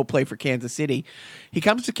to go play for Kansas City. He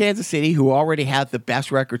comes to Kansas City, who already had the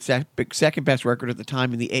best record, second best record at the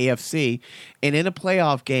time in the AFC, and in a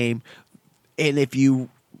playoff game, and if you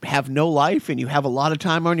have no life and you have a lot of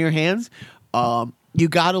time on your hands, you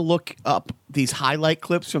got to look up these highlight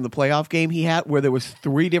clips from the playoff game he had where there was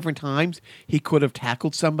 3 different times he could have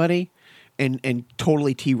tackled somebody and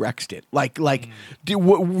totally T-Rexed it.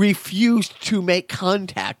 Refused to make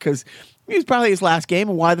contact because it was probably his last game,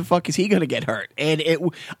 and why the fuck is he going to get hurt? And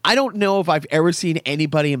I don't know if I've ever seen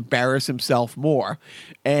anybody embarrass himself more.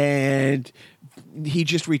 And he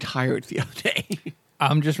just retired the other day.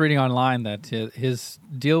 I'm just reading online that his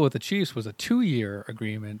deal with the Chiefs was a 2-year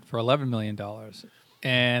agreement for $11 million,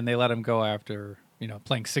 and they let him go after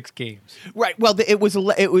playing 6 games. Right. Well, but it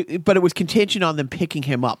was contingent on them picking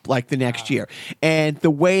him up like the next year. And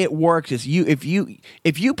the way it works is if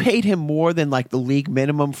you paid him more than like the league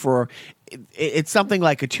minimum for, it's something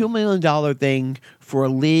like a $2 million thing for a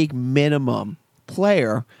league minimum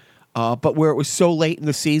player. But where it was so late in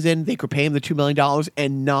the season, they could pay him the $2 million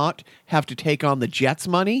and not have to take on the Jets'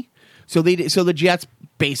 money. So the Jets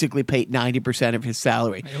basically paid 90% of his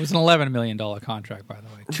salary. It was an $11 million contract, by the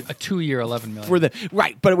way. A 2-year, $11 million.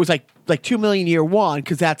 But it was like $2 million year one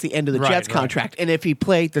because that's the end of the Jets contract. And if he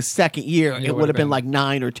played the second year, it would have been like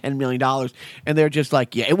 $9 or $10 million. And they're just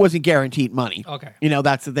like, yeah, it wasn't guaranteed money. Okay,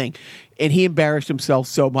 that's the thing. And he embarrassed himself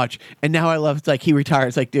so much. And now I love it's like he retired.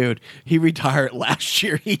 It's like, dude, he retired last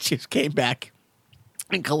year. He just came back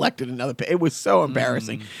and collected another pay. It was so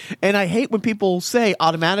embarrassing. And I hate when people say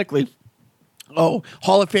automatically, oh,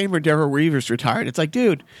 Hall of Famer Darrelle Revis retired. It's like,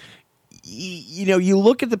 dude, you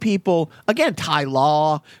look at the people, again, Ty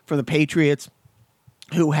Law from the Patriots,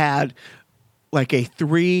 who had like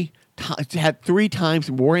had 3 times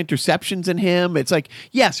more interceptions than him. It's like,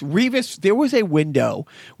 yes, Revis, there was a window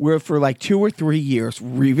where for like 2 or 3 years,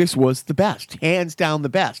 Revis was the best, hands down the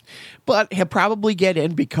best. But he'll probably get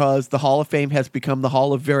in because the Hall of Fame has become the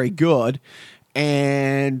Hall of Very Good.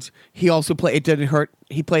 And he also played, it didn't hurt,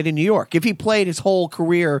 he played in New York. If he played his whole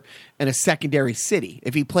career in a secondary city,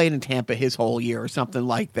 if he played in Tampa his whole year or something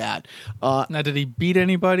like that. Now, did he beat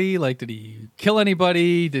anybody? Like, did he kill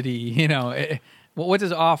anybody? Did he, what's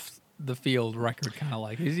his off the field record kind of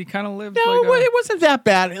like? Is he kind of lived? No, it wasn't that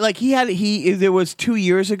bad. Like there was 2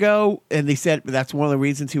 years ago, and they said that's one of the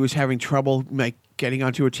reasons he was having trouble like getting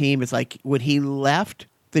onto a team. It's like when he left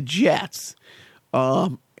the Jets,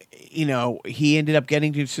 he ended up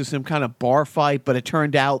getting into some kind of bar fight, but it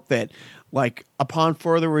turned out that, like, upon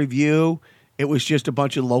further review, it was just a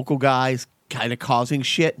bunch of local guys kind of causing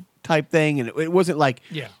shit type thing. And it wasn't like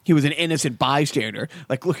he was an innocent bystander.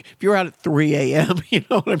 Like, look, if you're out at 3 a.m., you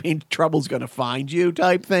know what I mean? Trouble's going to find you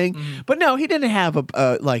type thing. But no, he didn't have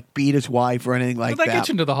beat his wife or anything like that. That gets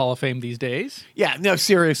into the Hall of Fame these days. Yeah, no,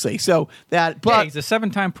 seriously. So but he's a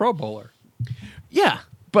 7-time Pro Bowler. Yeah,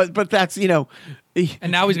 but that's, and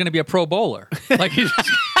now he's going to be a Pro Bowler. Like he's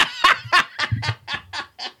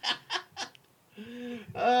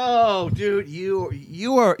oh, dude,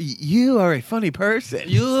 you are a funny person.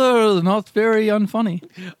 You're not very unfunny.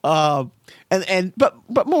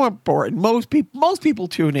 But more important, most people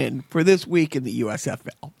tune in for this week in the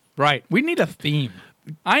USFL. Right. We need a theme.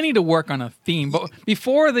 I need to work on a theme. But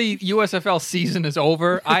before the USFL season is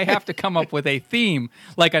over, I have to come up with a theme.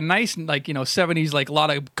 Like a nice, 70s, like a lot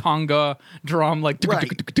of conga drum, like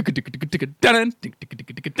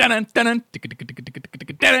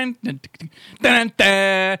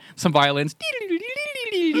some violins.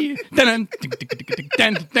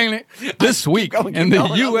 This week in the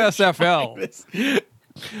USFL.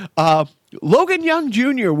 Logan Young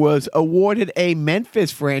Jr. was awarded a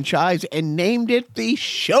Memphis franchise and named it the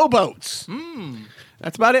Showboats.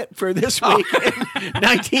 That's about it for this week in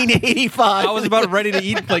 1985. I was about ready to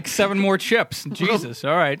eat like 7 more chips. Jesus,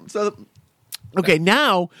 all right. So, okay,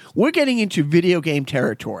 now we're getting into video game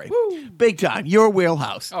territory. Woo. Big time. Your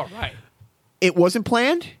wheelhouse. All right. It wasn't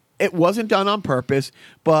planned. It wasn't done on purpose.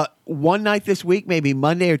 But one night this week, maybe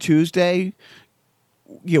Monday or Tuesday,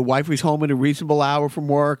 your wife was home at a reasonable hour from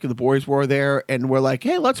work, and the boys were there, and we're like,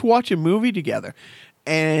 hey, let's watch a movie together.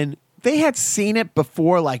 And they had seen it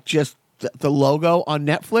before, like just the logo on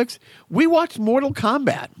Netflix. We watched Mortal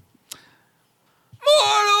Kombat.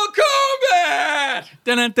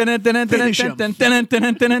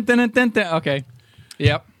 Okay.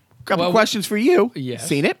 Yep. Couple questions for you. Yes.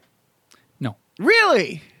 Seen it? No.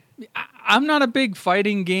 Really? I'm not a big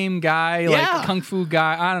fighting game guy, like kung fu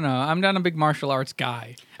guy. I don't know. I'm not a big martial arts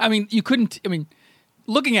guy. I mean,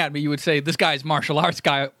 looking at me, you would say this guy's martial arts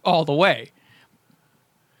guy all the way.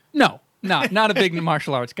 No, not a big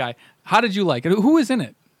martial arts guy. How did you like it? Who is in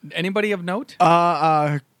it? Anybody of note?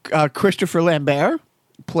 Christopher Lambert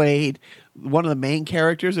played one of the main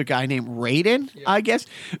characters, a guy named Raiden, I guess.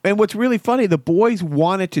 And what's really funny, the boys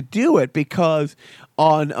wanted to do it because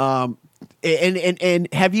on And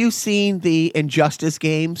have you seen the Injustice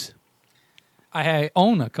games? I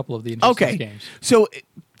own a couple of the Injustice Okay, games. so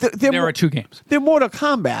There are 2 games. They're Mortal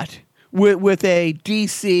Kombat with a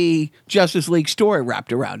DC Justice League story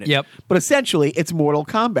wrapped around it. Yep. But essentially, it's Mortal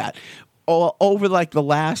Kombat. Over like the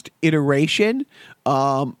last iteration,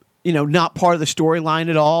 not part of the storyline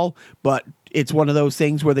at all, but it's one of those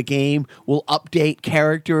things where the game will update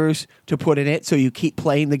characters to put in it, so you keep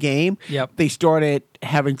playing the game. Yep. They started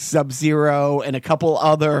having Sub-Zero and a couple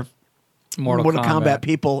other Mortal Kombat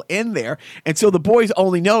people in there. And so the boys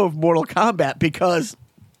only know of Mortal Kombat because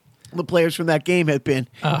the players from that game have been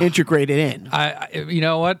integrated in. You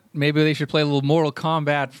know what? Maybe they should play a little Mortal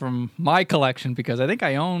Kombat from my collection, because I think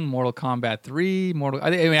I own Mortal Kombat 3.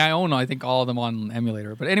 I own, I think, all of them on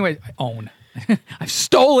emulator. But anyway, I own. I've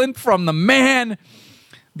stolen from the man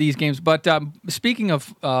these games. But speaking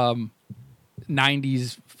of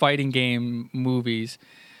 90s fighting game movies,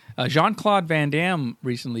 Jean-Claude Van Damme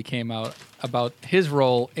recently came out about his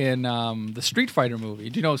role in the Street Fighter movie.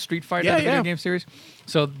 Do you know Street Fighter, the video game series?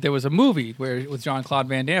 So there was a movie with Jean-Claude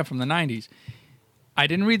Van Damme from the 90s. I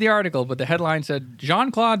didn't read the article, but the headline said,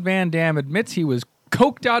 Jean-Claude Van Damme admits he was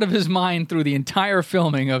coked out of his mind through the entire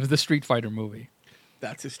filming of the Street Fighter movie.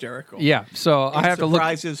 That's hysterical. Yeah, so I have to look.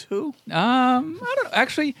 Surprises who? I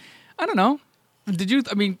don't know. Did you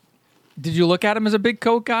look at him as a big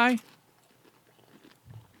coke guy?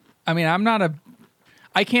 I mean,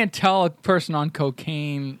 I can't tell a person on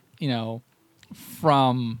cocaine,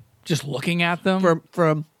 from just looking at them.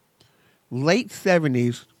 From late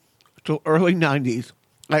 70s till early 90s,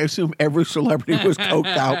 I assume every celebrity was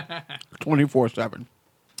coked out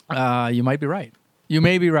 24/7. You might be right. You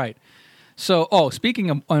may be right. So, speaking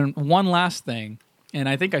of one last thing, and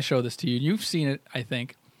I think I showed this to you. You've seen it, I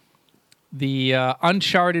think. The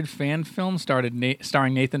Uncharted fan film starring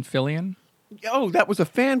Nathan Fillion. Oh, that was a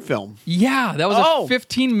fan film. Yeah, that was a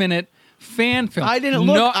 15-minute fan film. I didn't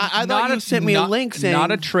look. I thought you sent me a link saying...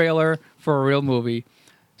 Not a trailer for a real movie.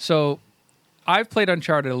 So, I've played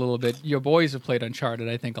Uncharted a little bit. Your boys have played Uncharted,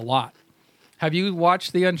 I think, a lot. Have you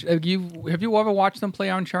watched have you ever watched them play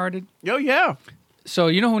Uncharted? Oh, yeah. So,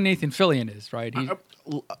 you know who Nathan Fillion is, right?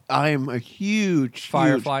 I am a huge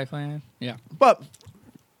Firefly fan. Yeah. But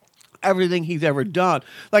everything he's ever done.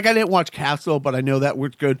 Like, I didn't watch Castle, but I know that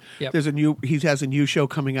was good. Yep. He has a new show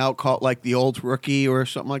coming out called like The Old Rookie or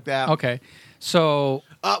something like that. Okay. So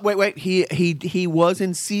wait. He was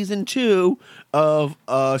in season 2 of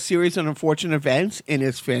a series of unfortunate events and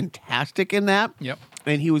is fantastic in that. Yep.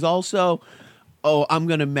 And he was also, I'm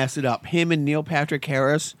gonna mess it up. Him and Neil Patrick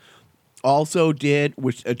Harris also did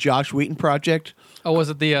a Josh Wheaton project. Oh,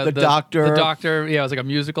 was it the Doctor? The Doctor, yeah, it was like a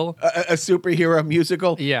musical. A superhero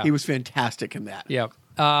musical. Yeah. He was fantastic in that. Yeah.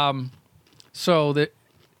 So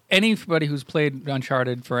anybody who's played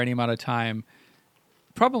Uncharted for any amount of time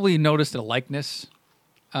probably noticed a likeness,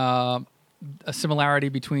 a similarity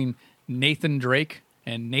between Nathan Drake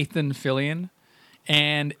and Nathan Fillion.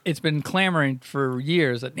 And it's been clamoring for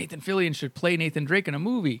years that Nathan Fillion should play Nathan Drake in a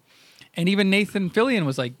movie. And even Nathan Fillion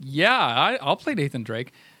was like, yeah, I'll play Nathan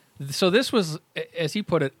Drake. So this was, as he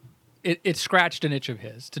put it, it scratched an itch of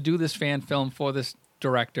his to do this fan film for this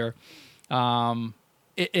director. It's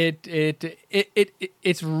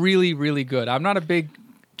really, really good. I'm not a big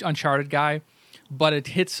Uncharted guy, but it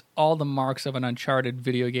hits all the marks of an Uncharted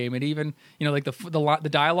video game. It even, like the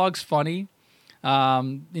dialogue's funny.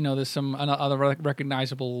 There's some other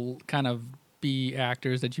recognizable kind of B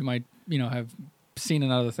actors that you might, have seen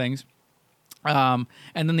in other things. And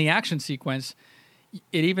then the action sequence,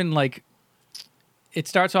 it even it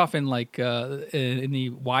starts off in in the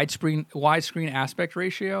widescreen aspect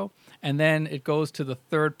ratio, and then it goes to the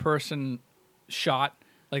third person shot,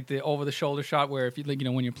 like the over the shoulder shot, where if you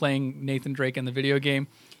when you're playing Nathan Drake in the video game,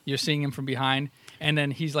 you're seeing him from behind, and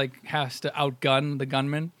then he's has to outgun the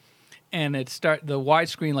gunman, and the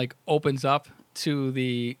widescreen opens up to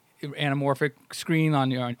the anamorphic screen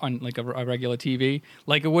on a regular TV,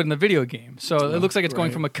 like it would in the video game. So it looks like it's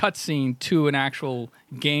going from a cutscene to an actual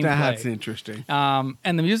gameplay. That's interesting. And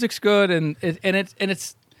the music's good, and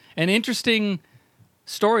it's an interesting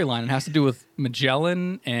storyline. It has to do with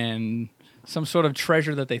Magellan and some sort of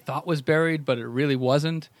treasure that they thought was buried, but it really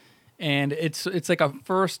wasn't. And it's like a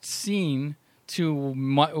first scene to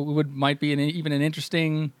might be even an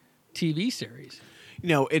interesting TV series.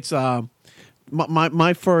 It's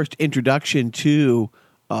my first introduction to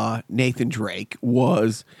Nathan Drake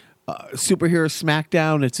was Superhero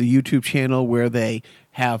Smackdown. It's a YouTube channel where they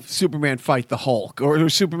have Superman fight the Hulk, or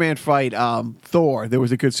Superman fight Thor. There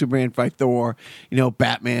was a good Superman fight Thor.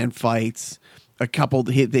 Batman fights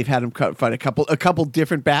They've had him fight a couple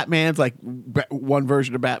different Batmans. Like one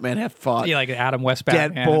version of Batman have fought. Yeah, like Adam West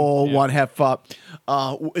Batman. Deadpool. Yeah. One have fought.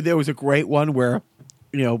 There was a great one where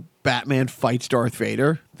Batman fights Darth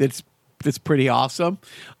Vader. That's pretty awesome.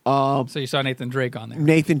 So you saw Nathan Drake on there.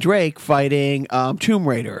 Nathan Drake fighting Tomb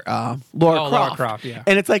Raider, Lara Croft. Lara Croft, yeah.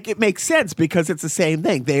 And it's like, it makes sense because it's the same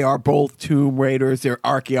thing. They are both Tomb Raiders. They're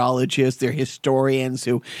archaeologists. They're historians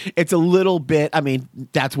who, it's a little bit, I mean,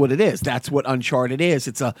 that's what it is. That's what Uncharted is.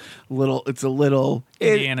 It's a little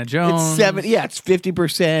Indiana Jones. It's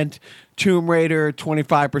 50% Tomb Raider,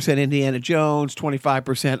 25% Indiana Jones,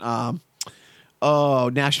 25%,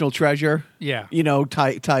 National Treasure. Yeah.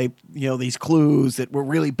 Type, these clues that were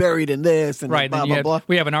really buried in this and right. blah, blah, blah.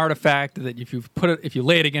 We have an artifact that if you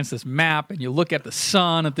lay it against this map and you look at the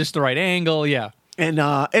sun at just the right angle, yeah. And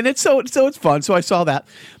it's so it's fun. So I saw that.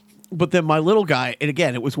 But then my little guy, and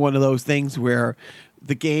again, it was one of those things where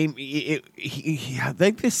the game, I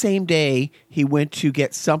think the same day he went to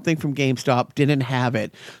get something from GameStop, didn't have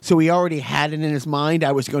it. So he already had it in his mind.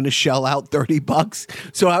 I was going to shell out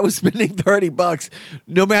 $30. So I was spending $30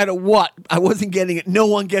 no matter what. I wasn't getting it. No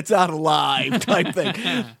one gets out alive type thing.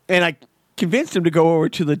 And I convinced him to go over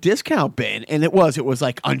to the discount bin. And it was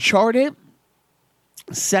like Uncharted,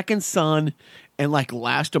 Second Son, and like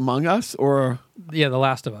Last Among Us, or The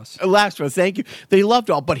Last of Us. Last of Us, thank you. They loved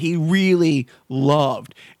all, but he really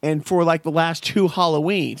loved. And for like the last 2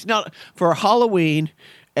 Halloweens, now for Halloween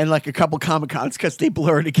and like a couple Comic-Cons, because they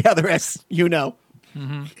blur together, as you know,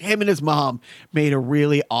 him and his mom made a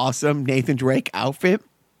really awesome Nathan Drake outfit.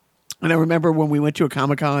 And I remember when we went to a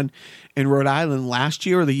Comic-Con in Rhode Island last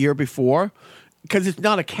year or the year before, because it's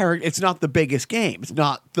not a character, it's not the biggest game, it's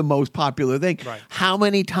not the most popular thing. Right. How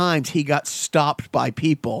many times he got stopped by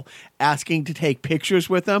people asking to take pictures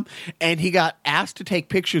with him, and he got asked to take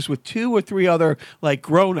pictures with 2 or 3 other like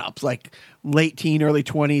grown-ups, like late teen, early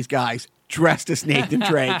 20s guys dressed as Nathan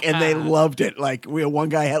Drake, and they loved it. Like one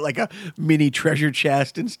guy had like a mini treasure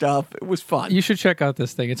chest and stuff. It was fun. You should check out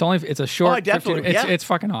this thing. It's a short. Oh, I definitely, it's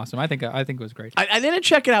fucking awesome. I think it was great. I didn't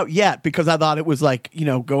check it out yet because I thought it was like,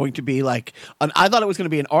 going to be like, I thought it was going to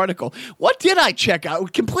be an article. What did I check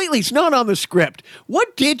out? Completely, it's not on the script.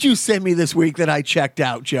 What did you send me this week that I checked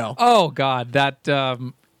out, Joe? Oh, God. That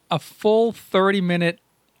a full 30-minute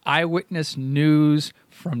eyewitness news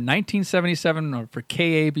from 1977 for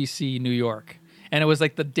KABC New York. And it was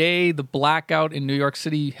like the day the blackout in New York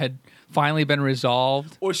City had finally been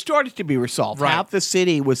resolved. Or started to be resolved. Right. Half the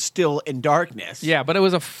city was still in darkness. Yeah, but it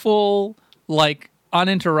was a full, like,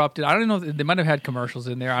 uninterrupted. I don't know. They might have had commercials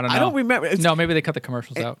in there. I don't know. I don't remember. No, maybe they cut the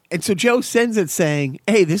commercials out. And so Joe sends it saying,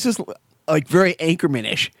 hey, this is like very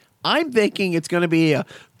Anchorman-ish. I'm thinking it's going to be a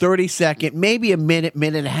 30-second, maybe a minute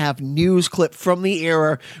and a half news clip from the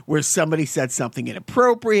era where somebody said something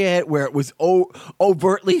inappropriate, where it was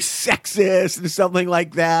overtly sexist or something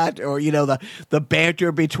like that, or, the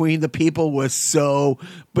banter between the people was so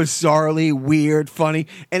bizarrely weird, funny.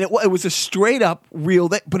 And it was a straight-up real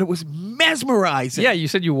thing, but it was mesmerizing. Yeah, you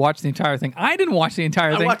said you watched the entire thing. I didn't watch the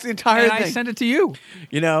entire thing. I watched the entire and thing. I sent it to you.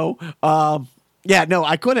 Yeah, no,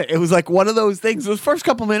 I couldn't. It was like one of those things. Those first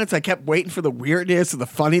couple minutes, I kept waiting for the weirdness or the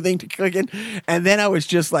funny thing to click in, and then I was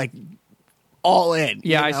just like all in.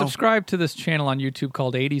 Yeah, I subscribe to this channel on YouTube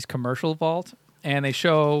called 80s Commercial Vault, and they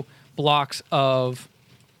show blocks of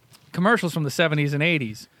commercials from the 70s and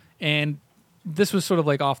 80s. And this was sort of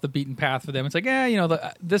like off the beaten path for them. It's like,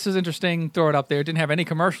 this is interesting, throw it up there. It didn't have any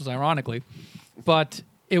commercials, ironically. But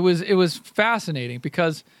it was fascinating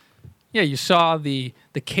because... yeah, you saw the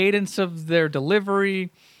cadence of their delivery.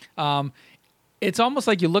 It's almost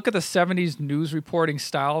like you look at the 70s news reporting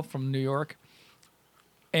style from New York,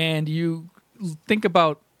 and you think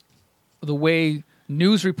about the way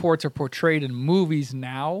news reports are portrayed in movies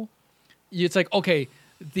now. It's like, okay,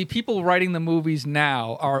 the people writing the movies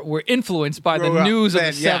now were influenced by the news of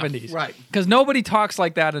the 70s. Right. Because nobody talks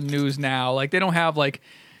like that in news now. Like, they don't have, like,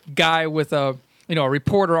 guy with a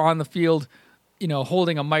reporter on the field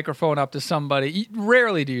holding a microphone up to somebody.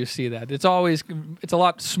 Rarely do you see that. It's a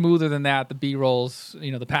lot smoother than that. The B-rolls,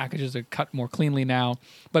 the packages are cut more cleanly now.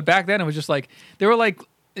 But back then it was just like, they were like,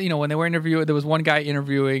 when they were interviewing, there was one guy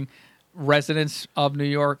interviewing residents of New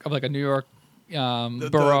York, of like a New York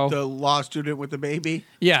borough. The law student with the baby?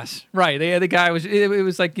 Yes, right. The guy was, it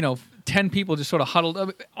was like, 10 people just sort of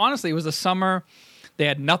huddled. Honestly, it was the summer. They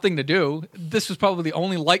had nothing to do. This was probably the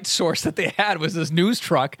only light source that they had was this news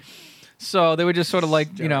truck. So they were just sort of like,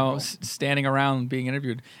 standing around being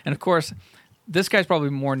interviewed. And of course, this guy's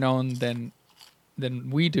probably more known than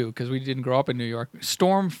we do because we didn't grow up in New York.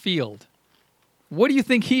 Storm Field. What do you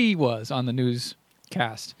think he was on the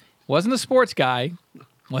newscast? Wasn't a sports guy.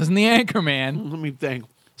 Wasn't the Anchorman. Let me think.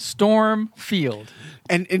 Storm Field.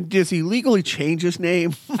 And does he legally change his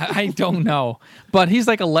name? I don't know, but he's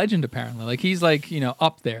like a legend apparently. Like he's like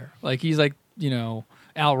up there. Like he's like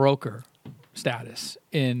Al Roker status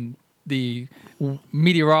in the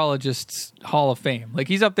meteorologists Hall of Fame. Like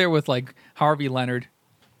he's up there with like Harvey Leonard.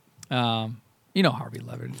 Harvey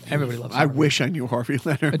Leonard. Everybody loves. I Harvey. wish I knew Harvey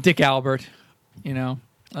Leonard. Dick Albert.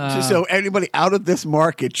 So anybody out of this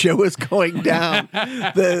market, Joe is going down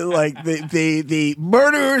the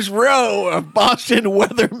murderer's row of Boston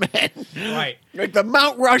weathermen, Right. like the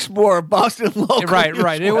Mount Rushmore of Boston local. Right.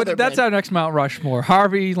 weathermen. That's our next Mount Rushmore.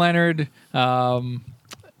 Harvey Leonard.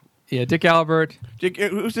 Dick Albert.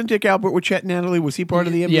 Who's in Dick Albert with Chet and Natalie? Was he part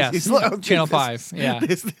of the NBC? Yes. Oh, Channel 5. Yeah.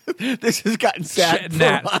 This has gotten sad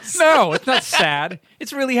for us. No, it's not sad.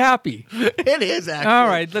 It's really happy. It is actually. All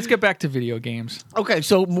right, let's get back to video games. Okay,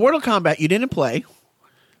 so Mortal Kombat, you didn't play,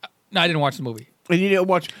 No, I didn't watch the movie. and you didn't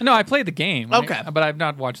watch. No, I played the game. Okay. But I've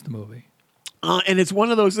not watched the movie. And it's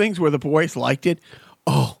one of those things where the boys liked it.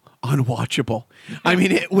 Oh, unwatchable. I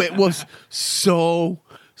mean, it was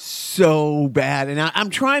so bad. And I'm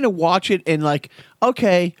trying to watch it and like,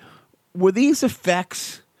 okay, were these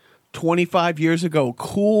effects 25 years ago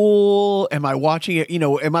cool? Am I watching it?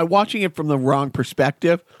 Am I watching it from the wrong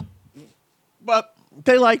perspective? But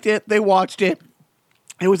they liked it. They watched it.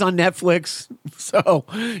 It was on Netflix. So,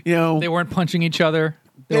 They weren't punching each other.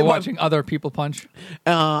 They were watching other people punch.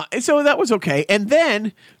 And so that was okay. And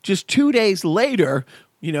then just 2 days later,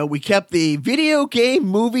 we kept the video game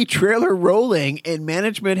movie trailer rolling, and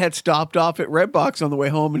management had stopped off at Redbox on the way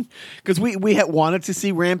home, and because we had wanted to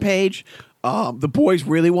see Rampage. The boys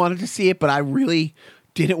really wanted to see it, but I really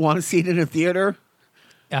didn't want to see it in a theater.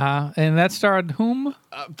 And that starred whom?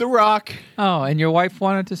 The Rock. Oh, and your wife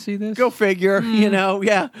wanted to see this? Go figure.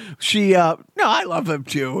 Yeah. She. No, I love him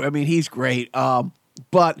too. I mean, he's great.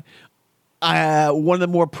 But one of the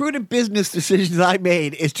more prudent business decisions I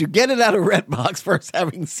made is to get it out of Redbox first,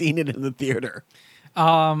 having seen it in the theater.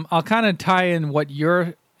 I'll kind of tie in what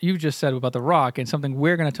you just said about The Rock and something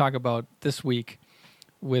we're going to talk about this week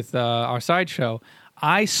with our sideshow.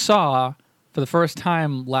 I saw for the first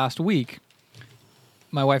time last week.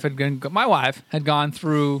 My wife had gone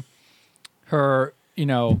through her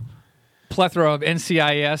plethora of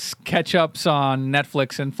NCIS catch-ups on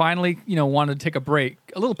Netflix and finally, wanted to take a break,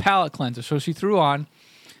 a little palate cleanser. So she threw on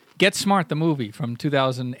Get Smart, the movie from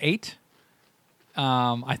 2008.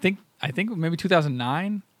 I think maybe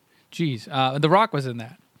 2009. Jeez. The Rock was in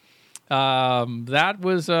that. That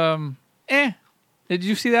was, Did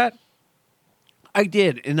you see that? I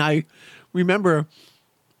did. And I remember,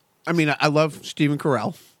 I love Stephen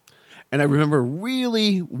Carell. And I remember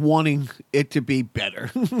really wanting it to be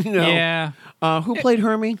better. Yeah. Who played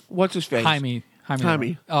Hermie? What's his face? Jaime.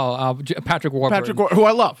 Oh, Patrick Warburton. Patrick Warburton, who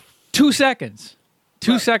I love. 2 seconds.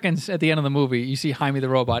 2 seconds at the end of the movie, you see Jaime the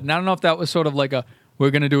robot. And I don't know if that was sort of like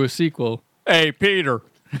we're going to do a sequel. Hey, Peter.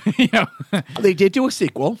 They did do a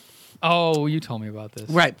sequel. Oh, you told me about this.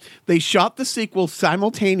 Right. They shot the sequel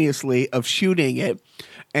simultaneously of shooting it,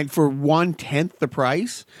 and for 1/10 the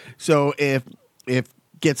price. So if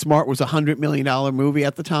Get Smart was $100 million movie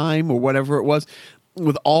at the time or whatever it was,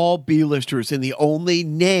 with all B-listers, and the only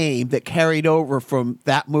name that carried over from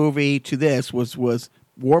that movie to this was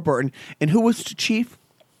Warburton. And who was the chief?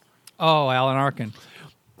 Oh, Alan Arkin.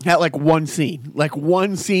 Had like one scene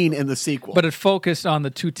in the sequel. But it focused on the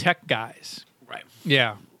two tech guys. Right.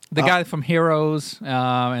 Yeah. The guy from Heroes,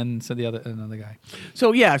 and so another guy.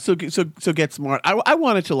 So yeah, so Get Smart. I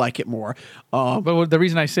wanted to like it more. But the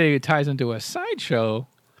reason I say it ties into a sideshow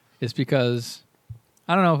is because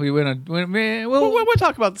I don't know if we went. We'll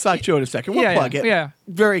talk about the sideshow in a second. We'll plug it. Yeah.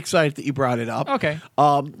 Very excited that you brought it up. Okay.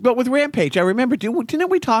 But with Rampage, I remember didn't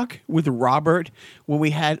we talk with Robert when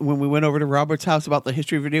we went over to Robert's house about the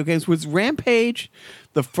history of video games? Was Rampage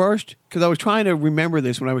the first? Because I was trying to remember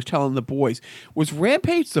this when I was telling the boys. Was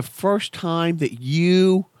Rampage the first time that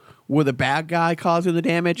you were the bad guy causing the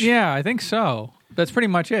damage? Yeah, I think so. That's pretty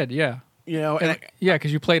much it. Yeah.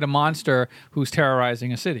 Because you played a monster who's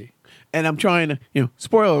terrorizing a city. And I'm trying to,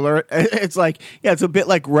 spoiler alert, it's like, it's a bit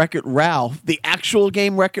like Wreck-It Ralph, the actual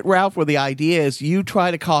game Wreck-It Ralph, where the idea is you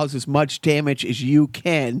try to cause as much damage as you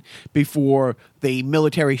can before the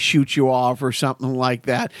military shoots you off or something like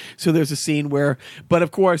that. So there's a scene where, but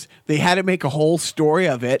of course, they had to make a whole story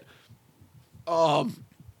of it. And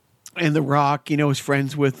The Rock, is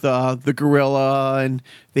friends with the gorilla, and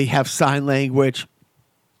they have sign language.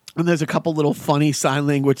 And there's a couple little funny sign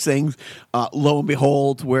language things, lo and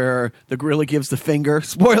behold, where the gorilla gives the finger,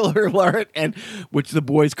 spoiler alert, and which the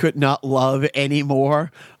boys could not love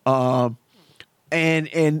anymore. And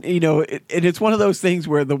and it's one of those things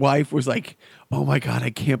where the wife was like, "Oh my God, I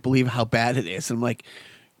can't believe how bad it is." And I'm like,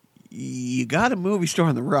 "You got a movie star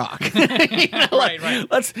on the rock."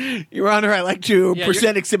 Right. Your Honor, I like to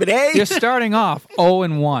present Exhibit A. You're starting off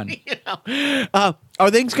 0-1.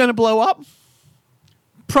 Are things going to blow up?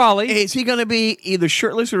 Probably. Is he going to be either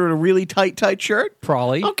shirtless or in a really tight shirt?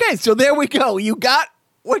 Probably. Okay, so there we go. You got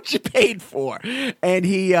what you paid for. And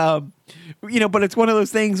he, but it's one of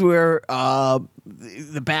those things where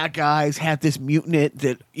the bad guys had this mutant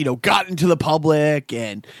that, got into the public,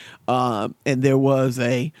 and there was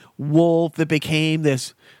a wolf that became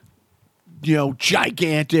this,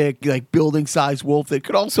 gigantic, like building-sized wolf that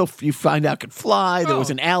could also, you find out, could fly. There was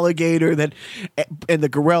an alligator and the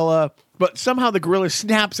gorilla. But somehow the gorilla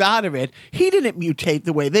snaps out of it. He didn't mutate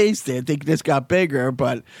the way they did. They just got bigger.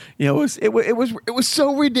 But it was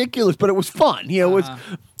so ridiculous. But it was fun. It was,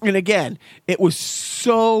 and again, it was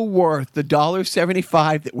so worth the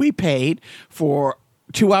 $1.75 that we paid for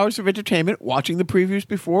 2 hours of entertainment. Watching the previews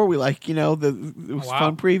before, we it was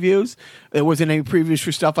fun previews. There wasn't any previews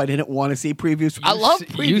for stuff I didn't want to see. Previews. I love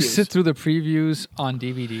previews. You sit through the previews on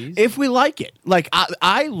DVDs if we like it. Like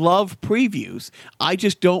I love previews. I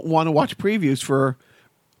just don't want to watch previews for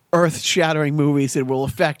earth-shattering movies that will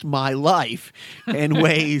affect my life in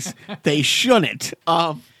ways they shouldn't.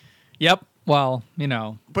 Yep. Well,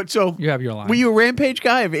 But so you have your line. Were you a Rampage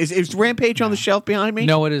guy? Is Rampage on the shelf behind me?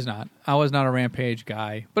 No, it is not. I was not a Rampage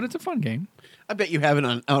guy, but it's a fun game. I bet you have it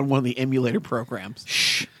on one of the emulator programs.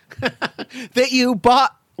 Shh. That you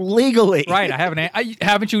bought legally. Right. I haven't.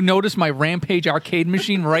 Haven't you noticed my Rampage arcade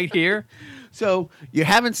machine right here? So you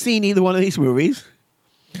haven't seen either one of these movies.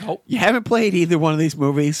 Nope. You haven't played either one of these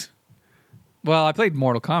movies. Well, I played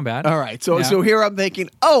Mortal Kombat. All right, so here I'm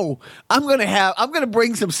thinking, I'm gonna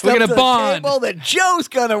bring some stuff to the table that Joe's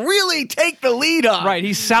gonna really take the lead on. Right,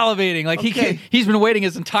 he's salivating like he's been waiting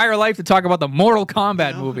his entire life to talk about the Mortal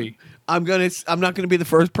Kombat movie. I'm not gonna be the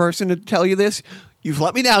first person to tell you this. You've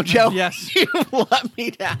let me down, Joe. Yes, you've let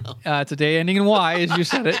me down. It's a day ending in Y, as you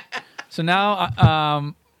said it. So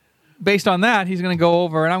now, based on that, he's gonna go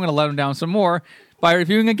over, and I'm gonna let him down some more by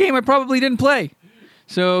reviewing a game I probably didn't play.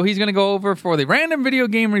 So he's going to go over for the random video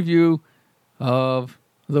game review of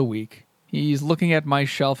the week. He's looking at my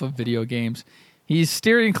shelf of video games. He's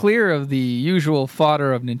steering clear of the usual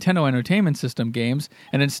fodder of Nintendo Entertainment System games,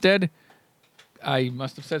 and instead, I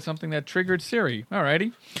must have said something that triggered Siri.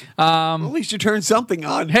 Alrighty. At least you turned something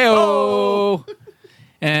on. Hey-oh!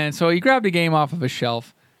 And so he grabbed a game off of a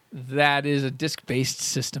shelf that is a disc-based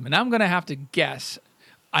system, and I'm going to have to guess.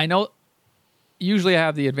 I know... Usually I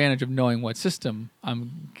have the advantage of knowing what system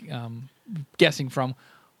I'm guessing from.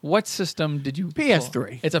 What system did you...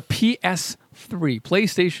 PS3. It's a PS3,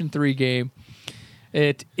 PlayStation 3 game.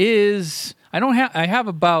 It is... I have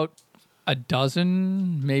about a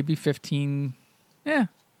dozen, maybe 15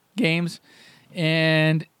 games.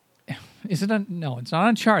 And is it... No, it's not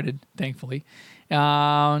Uncharted, thankfully.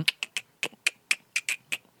 Is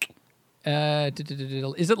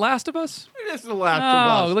it Last of Us? It is The Last of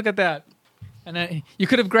Us. Oh, look at that. And you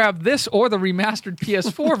could have grabbed this or the remastered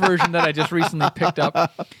PS4 version that I just recently picked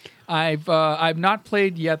up. I've not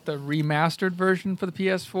played yet the remastered version for the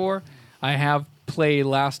PS4. I have played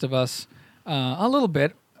Last of Us a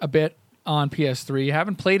bit on PS3. I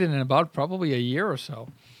haven't played it in about probably a year or so.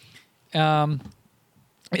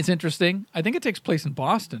 It's interesting. I think it takes place in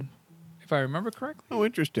Boston, if I remember correctly. Oh,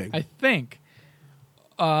 interesting. I think.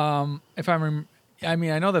 I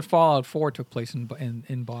know that Fallout 4 took place in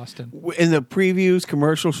Boston. In the previews,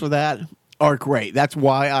 commercials for that are great. That's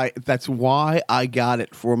why I got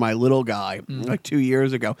it for my little guy like 2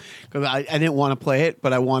 years ago, because I didn't want to play it,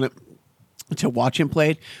 but I wanted to watch him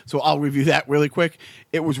play it. So I'll review that really quick.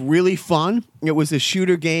 It was really fun. It was a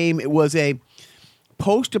shooter game. It was a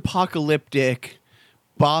post-apocalyptic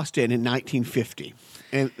Boston in 1950,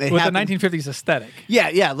 and with the 1950s aesthetic.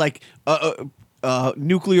 Yeah, like.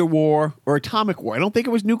 Nuclear war or atomic war. I don't think it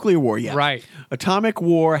was nuclear war yet. Right. Atomic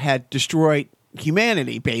war had destroyed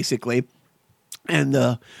humanity, basically. And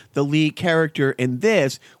the lead character in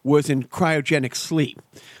this was in cryogenic sleep.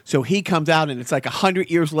 So he comes out and it's like 100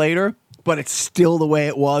 years later, but it's still the way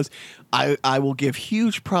it was. I will give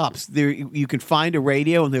huge props. There, you can find a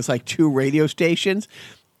radio, and there's like 2 radio stations.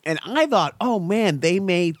 And I thought, oh man, they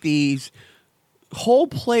made these whole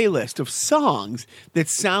playlist of songs that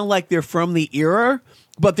sound like they're from the era,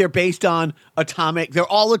 but they're based on atomic. They're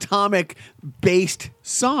all atomic based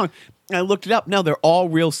songs. And I looked it up. No, they're all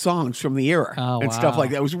real songs from the era and stuff like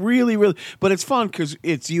that. It was really, really, but it's fun because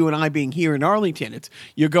it's you and I being here in Arlington.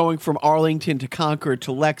 You're going from Arlington to Concord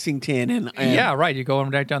to Lexington, and yeah, right. You're going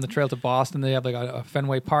right down the trail to Boston. They have like a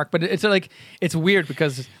Fenway Park, but it's weird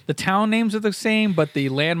because the town names are the same, but the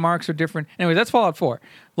landmarks are different. Anyway, that's Fallout 4.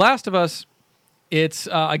 Last of Us. It's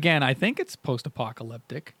again, I think it's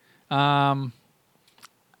post-apocalyptic, and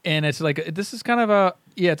it's like this is kind of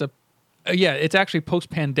it's actually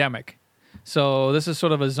post-pandemic. So this is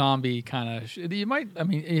sort of a zombie kind of.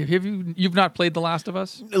 You've not played The Last of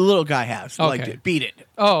Us? The little guy has liked Okay. it, beat it.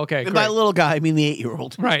 Oh, okay. And Great. by little guy, I mean the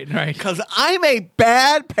 8-year-old. Right. Because I'm a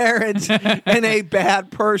bad parent and a bad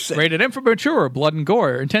person. Rated M for mature, blood and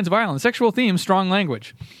gore, intense violence, sexual themes, strong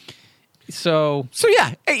language. So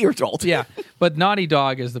yeah, 8 years old. yeah, but Naughty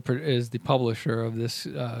Dog is the publisher of this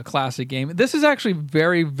classic game. This is actually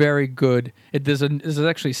very, very good. There's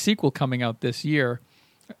actually a sequel coming out this year.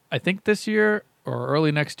 I think this year or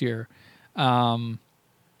early next year, following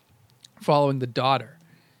the daughter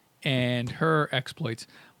and her exploits.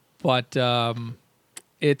 But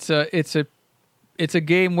it's a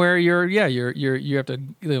game where you have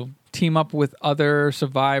to team up with other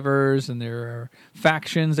survivors, and there are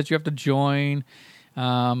factions that you have to join.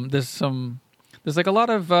 There's like a lot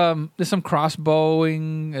of there's some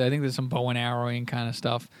crossbowing. I think there's some bow and arrowing kind of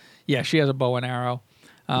stuff. Yeah, she has a bow and arrow.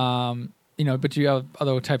 But you have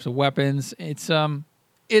other types of weapons. It's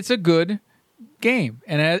a good game,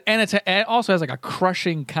 and it also has like a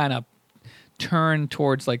crushing kind of turn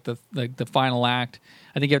towards like the final act.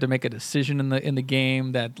 I think you have to make a decision in the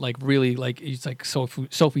game that like really like it's like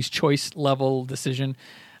Sophie's Choice level decision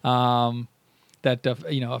that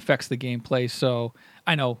affects the gameplay. So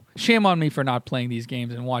I know, shame on me for not playing these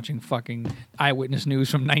games and watching fucking Eyewitness News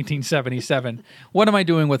from 1977. What am I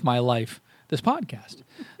doing with my life? This podcast.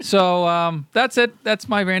 So that's it. That's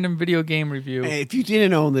my random video game review. Hey, if you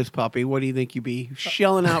didn't own this puppy, what do you think you'd be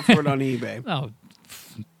shelling out for it on eBay? Oh,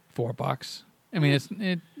 $4. I mean,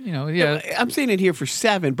 yeah. I'm seeing it here for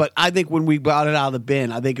 $7, but I think when we bought it out of the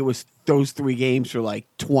bin, I think it was those 3 games for like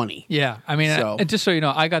 $20. Yeah, I mean, So- and just so you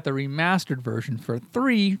know, I got the remastered version for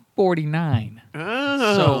 $3.49.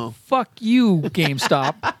 Oh. So fuck you,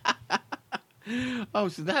 GameStop. Oh,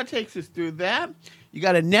 so that takes us through that. You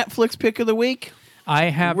got a Netflix pick of the week? I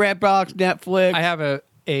have Redbox, Netflix. I have a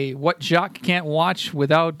what Jacques can't watch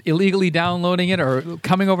without illegally downloading it or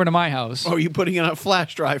coming over to my house. Or are you putting it on a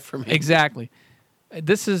flash drive for me? Exactly.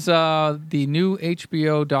 This is the new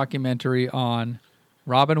HBO documentary on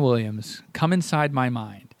Robin Williams, Come Inside My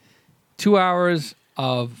Mind. 2 hours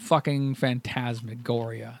of fucking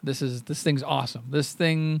phantasmagoria. This thing's awesome. This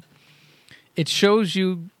thing, it shows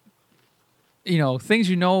you, things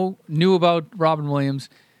knew about Robin Williams,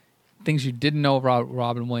 things you didn't know about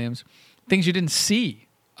Robin Williams, things you didn't see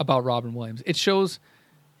about Robin Williams. It shows,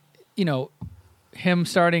 him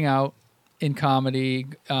starting out in comedy,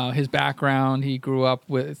 his background. He grew up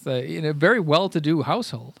with in a very well-to-do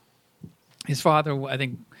household. His father, I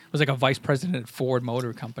think, was like a vice president at Ford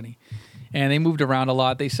Motor Company, and they moved around a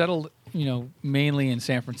lot. They settled, mainly in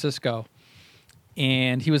San Francisco,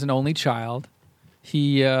 and he was an only child.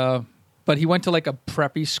 But he went to like a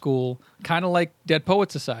preppy school, kind of like Dead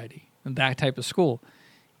Poet Society and that type of school.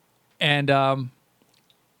 And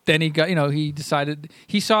then he got, he decided,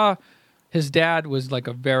 he saw his dad was like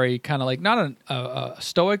a very kind of like, not a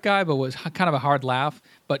stoic guy, but was kind of a hard laugh.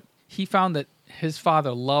 But he found that his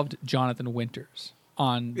father loved Jonathan Winters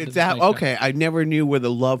on It's The that Tonight Show. okay? I never knew where the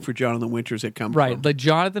love for Jonathan Winters had come Right. from. Like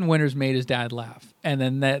Jonathan Winters made his dad laugh. And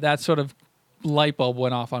then that sort of light bulb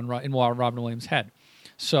went off in Robin Williams' head.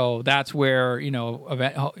 So that's where,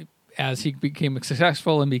 as he became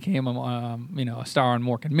successful and became, a star on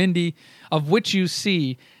Mork and Mindy, of which you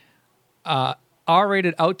see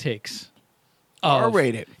R-rated outtakes.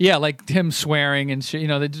 R-rated? Yeah, like him swearing and shit.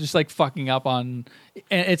 They're just like fucking up on,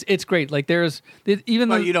 and it's great. Like there's even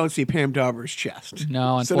But though you don't see Pam Dauber's chest.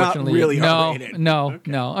 no, So not unfortunately, really no, R-rated. no.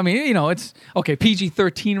 I mean, it's okay.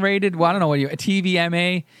 PG-13 rated. Well, I don't know what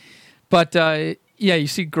TVMA, but yeah, you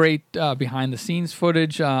see great behind the scenes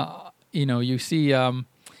footage. You see, you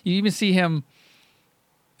even see him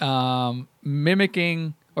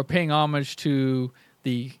mimicking or paying homage to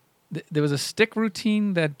there was a stick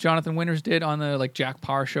routine that Jonathan Winters did on the like Jack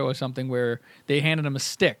Parr show or something where they handed him a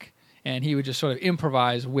stick and he would just sort of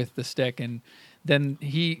improvise with the stick. And then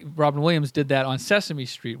Robin Williams did that on Sesame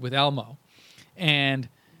Street with Elmo. And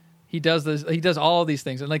he does this, he does all of these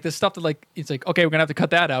things. And like this stuff that like, it's like, okay, we're going to have to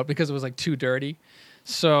cut that out because it was like too dirty.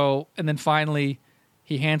 So, and then finally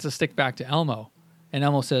he hands the stick back to Elmo and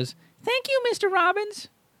Elmo says, "Thank you, Mr. Robbins."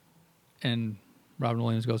 And Robin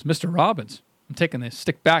Williams goes, "Mr. Robbins? I'm taking this.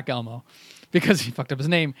 Stick back, Elmo. Because he fucked up his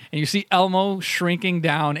name. And you see Elmo shrinking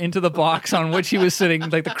down into the box on which he was sitting,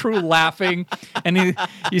 like the crew laughing. And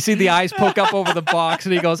you see the eyes poke up over the box,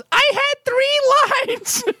 and he goes, I had 3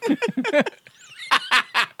 lines.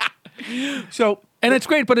 So, and it's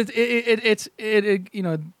great, but it's you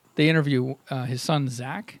know, they interview his son,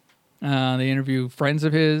 Zach. They interview friends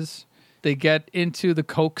of his. They get into the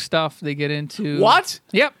Coke stuff. They get into... What?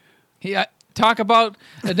 Yep. Talk about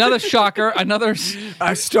another shocker, another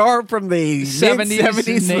a star from the 70s,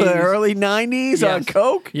 70s to the early 90s on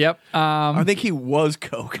Coke? Yep. I think he was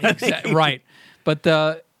Coke. Right.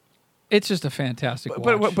 But it's just a fantastic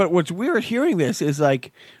watch. But what's weird hearing this is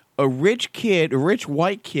like a rich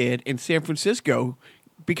white kid in San Francisco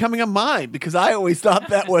becoming a mime, because I always thought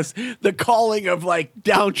that was the calling of like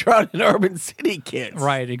downtrodden urban city kids.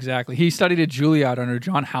 Right, exactly. He studied at Juilliard under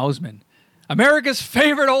John Houseman. America's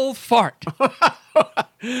favorite old fart.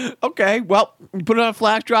 Okay, well, put it on a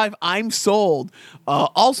flash drive. I'm sold.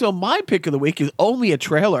 Also, my pick of the week is only a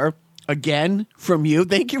trailer, again, from you.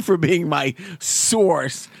 Thank you for being my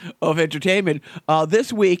source of entertainment.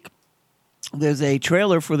 This week, there's a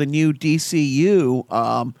trailer for the new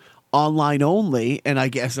DCU online only, and I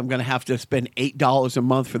guess I'm going to have to spend $8 a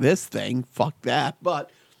month for this thing. Fuck that,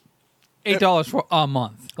 but... $8 for a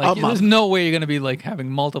month. Like, there's no way you're going to be like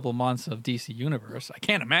having multiple months of DC Universe. I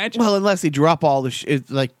can't imagine. Well, unless they drop all the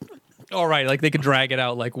like. All right, like they could drag it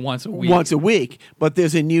out like once a week. Once a week, but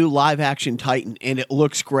there's a new live action Titan, and it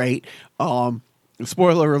looks great.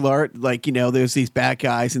 Spoiler alert! Like, you know, there's these bad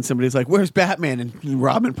guys, and somebody's like, "Where's Batman?" And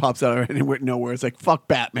Robin pops out of nowhere. It's like, "Fuck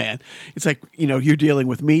Batman!" It's like, you know, you're dealing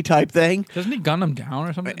with me type thing. Doesn't he gun him down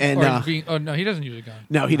or something? And no, he doesn't use a gun.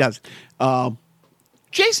 No, he doesn't.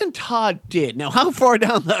 Jason Todd did. Now, how far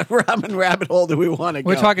down the rabbit hole do we want to go?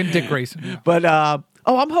 We're talking Dick Grayson. Yeah. But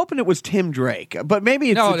I'm hoping it was Tim Drake. But maybe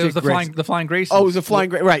it's no, it was Dick Grayson. the Flying Grayson. Oh, it was the Flying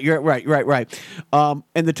Grayson. Right, you're right. And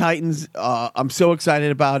the Titans. I'm so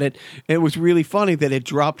excited about it. It was really funny that it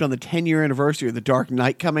dropped on the 10-year anniversary of The Dark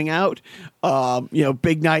Knight coming out. You know,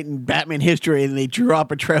 big night in Batman history, and they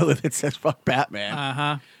drop a trailer that says "Fuck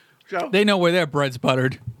Batman." So they know where their bread's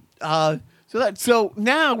buttered. So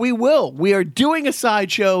now we are doing a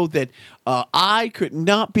sideshow that I could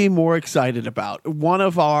not be more excited about. One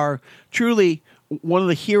of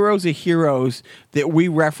the heroes of heroes that we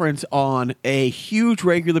reference on a huge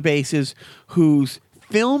regular basis, whose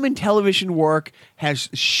film and television work has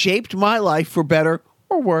shaped my life for better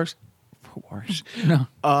or worse. For worse. No,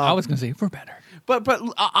 I was going to say for better. But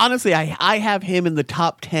honestly, I have him in the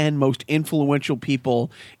top 10 most influential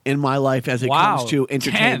people in my life as it comes to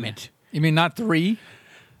entertainment. 10. You mean not 3?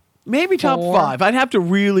 Maybe top 4? 5. I'd have to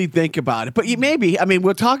really think about it. But maybe. I mean,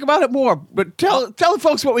 we'll talk about it more. But tell the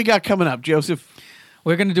folks what we got coming up, Joseph.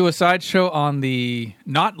 We're going to do a sideshow on the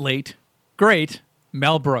not late, great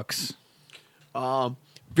Mel Brooks.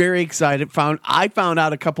 Very excited. I found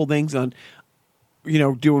out a couple things on, you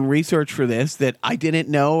know, doing research for this that I didn't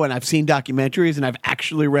know, and I've seen documentaries, and I've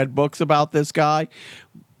actually read books about this guy.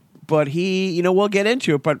 But we'll get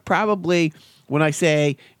into it, but probably... When I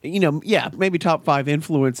say, maybe top 5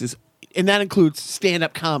 influences, and that includes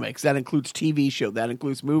stand-up comics, that includes TV show, that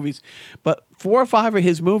includes movies. But 4 or 5 of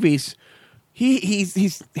his movies, he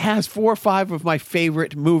has 4 or 5 of my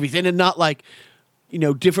favorite movies, and not like, you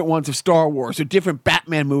know, different ones of Star Wars or different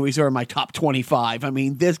Batman movies are in my top 25. I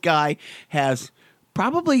mean, this guy has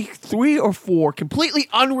probably 3 or 4 completely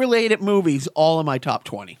unrelated movies all in my top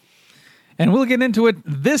 20. And we'll get into it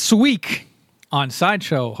this week on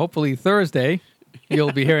Sideshow. Hopefully Thursday,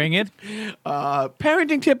 you'll be hearing it.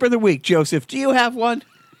 Parenting tip of the week, Joseph. Do you have one?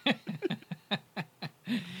 If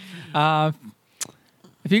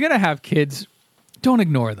you're going to have kids, don't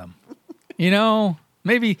ignore them. You know,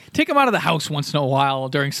 maybe take them out of the house once in a while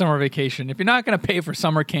during summer vacation. If you're not going to pay for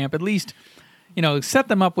summer camp, at least, you know, set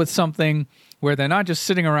them up with something where they're not just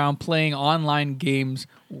sitting around playing online games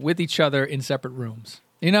with each other in separate rooms.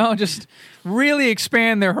 You know, just really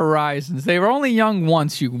expand their horizons. They were only young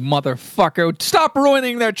once, you motherfucker. Stop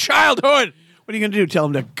ruining their childhood. What are you going to do? Tell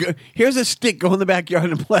them to go, here's a stick, go in the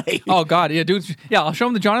backyard and play. Oh, God. Yeah, dude. Yeah, I'll show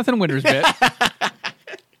them the Jonathan Winters bit.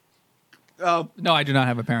 No, I do not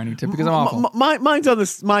have a parenting tip because I'm awful.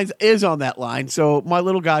 Mine is on that line. So my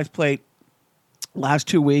little guys played last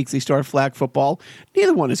 2 weeks. They started flag football.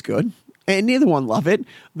 Neither one is good. And neither one love it.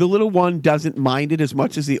 The little one doesn't mind it as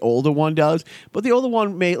much as the older one does. But the older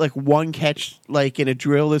one made like one catch like in a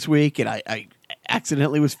drill this week, and I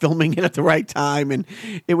accidentally was filming it at the right time, and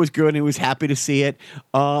it was good, and he was happy to see it.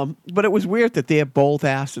 But it was weird that they had both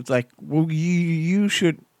asked. It's like, well, you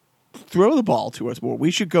should throw the ball to us more.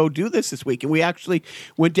 We should go do this week. And we actually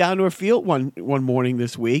went down to a field one morning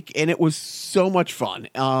this week, and it was so much fun.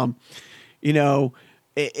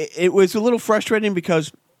 It was a little frustrating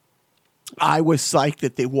because I was psyched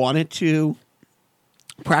that they wanted to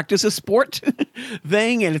practice a sport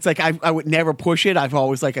thing, and it's like I would never push it. I've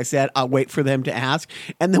always, like I said, I'll wait for them to ask.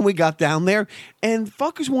 And then we got down there, and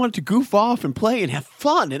fuckers wanted to goof off and play and have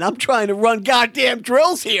fun, and I'm trying to run goddamn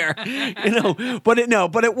drills here, But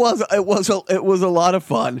it was a lot of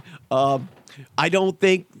fun. I don't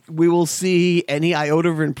think we will see any iota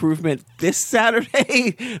of improvement this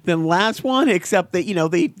Saturday than last one, except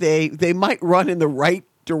that they might run in the right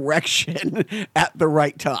direction at the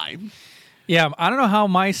right time. Yeah, I don't know how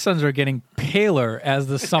my sons are getting paler as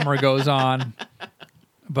the summer goes on,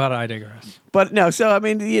 but I digress. But no, so I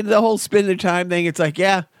mean, the whole spend the time thing, it's like,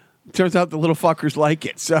 yeah, turns out the little fuckers like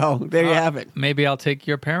it. So there you have it. Maybe I'll take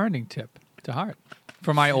your parenting tip to heart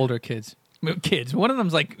for my older kids. One of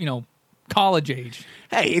them's like, college age.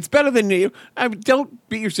 Hey, it's better than you. Don't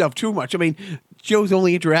beat yourself too much. I mean, Joe's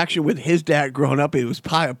only interaction with his dad growing up, it was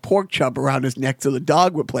pie a pork chop around his neck so the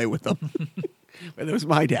dog would play with him. But it was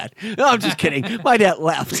my dad. No, I'm just kidding. My dad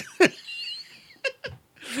left.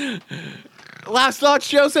 Last thoughts,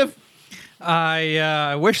 Joseph?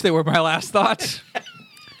 I wish they were my last thoughts.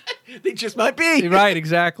 They just might be. Right,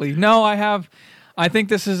 exactly. No, I think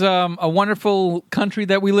this is a wonderful country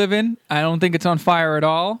that we live in. I don't think it's on fire at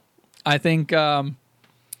all. I think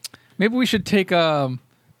maybe we should take a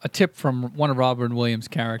tip from one of Robin Williams'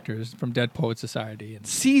 characters from Dead Poets Society and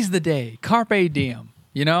seize the day, carpe diem,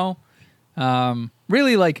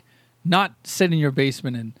 really like not sit in your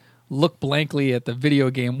basement and look blankly at the video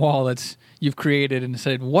game wall that's you've created and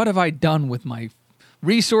said, what have I done with my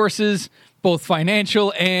resources, both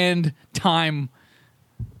financial and time?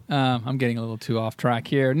 I'm getting a little too off track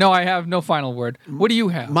here. No, I have no final word. What do you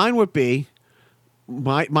have? Mine would be,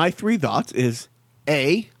 my three thoughts is,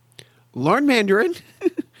 A, learn Mandarin.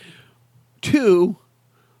 2,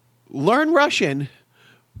 learn Russian.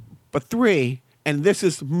 But 3, and this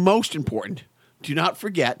is most important, do not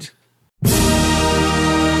forget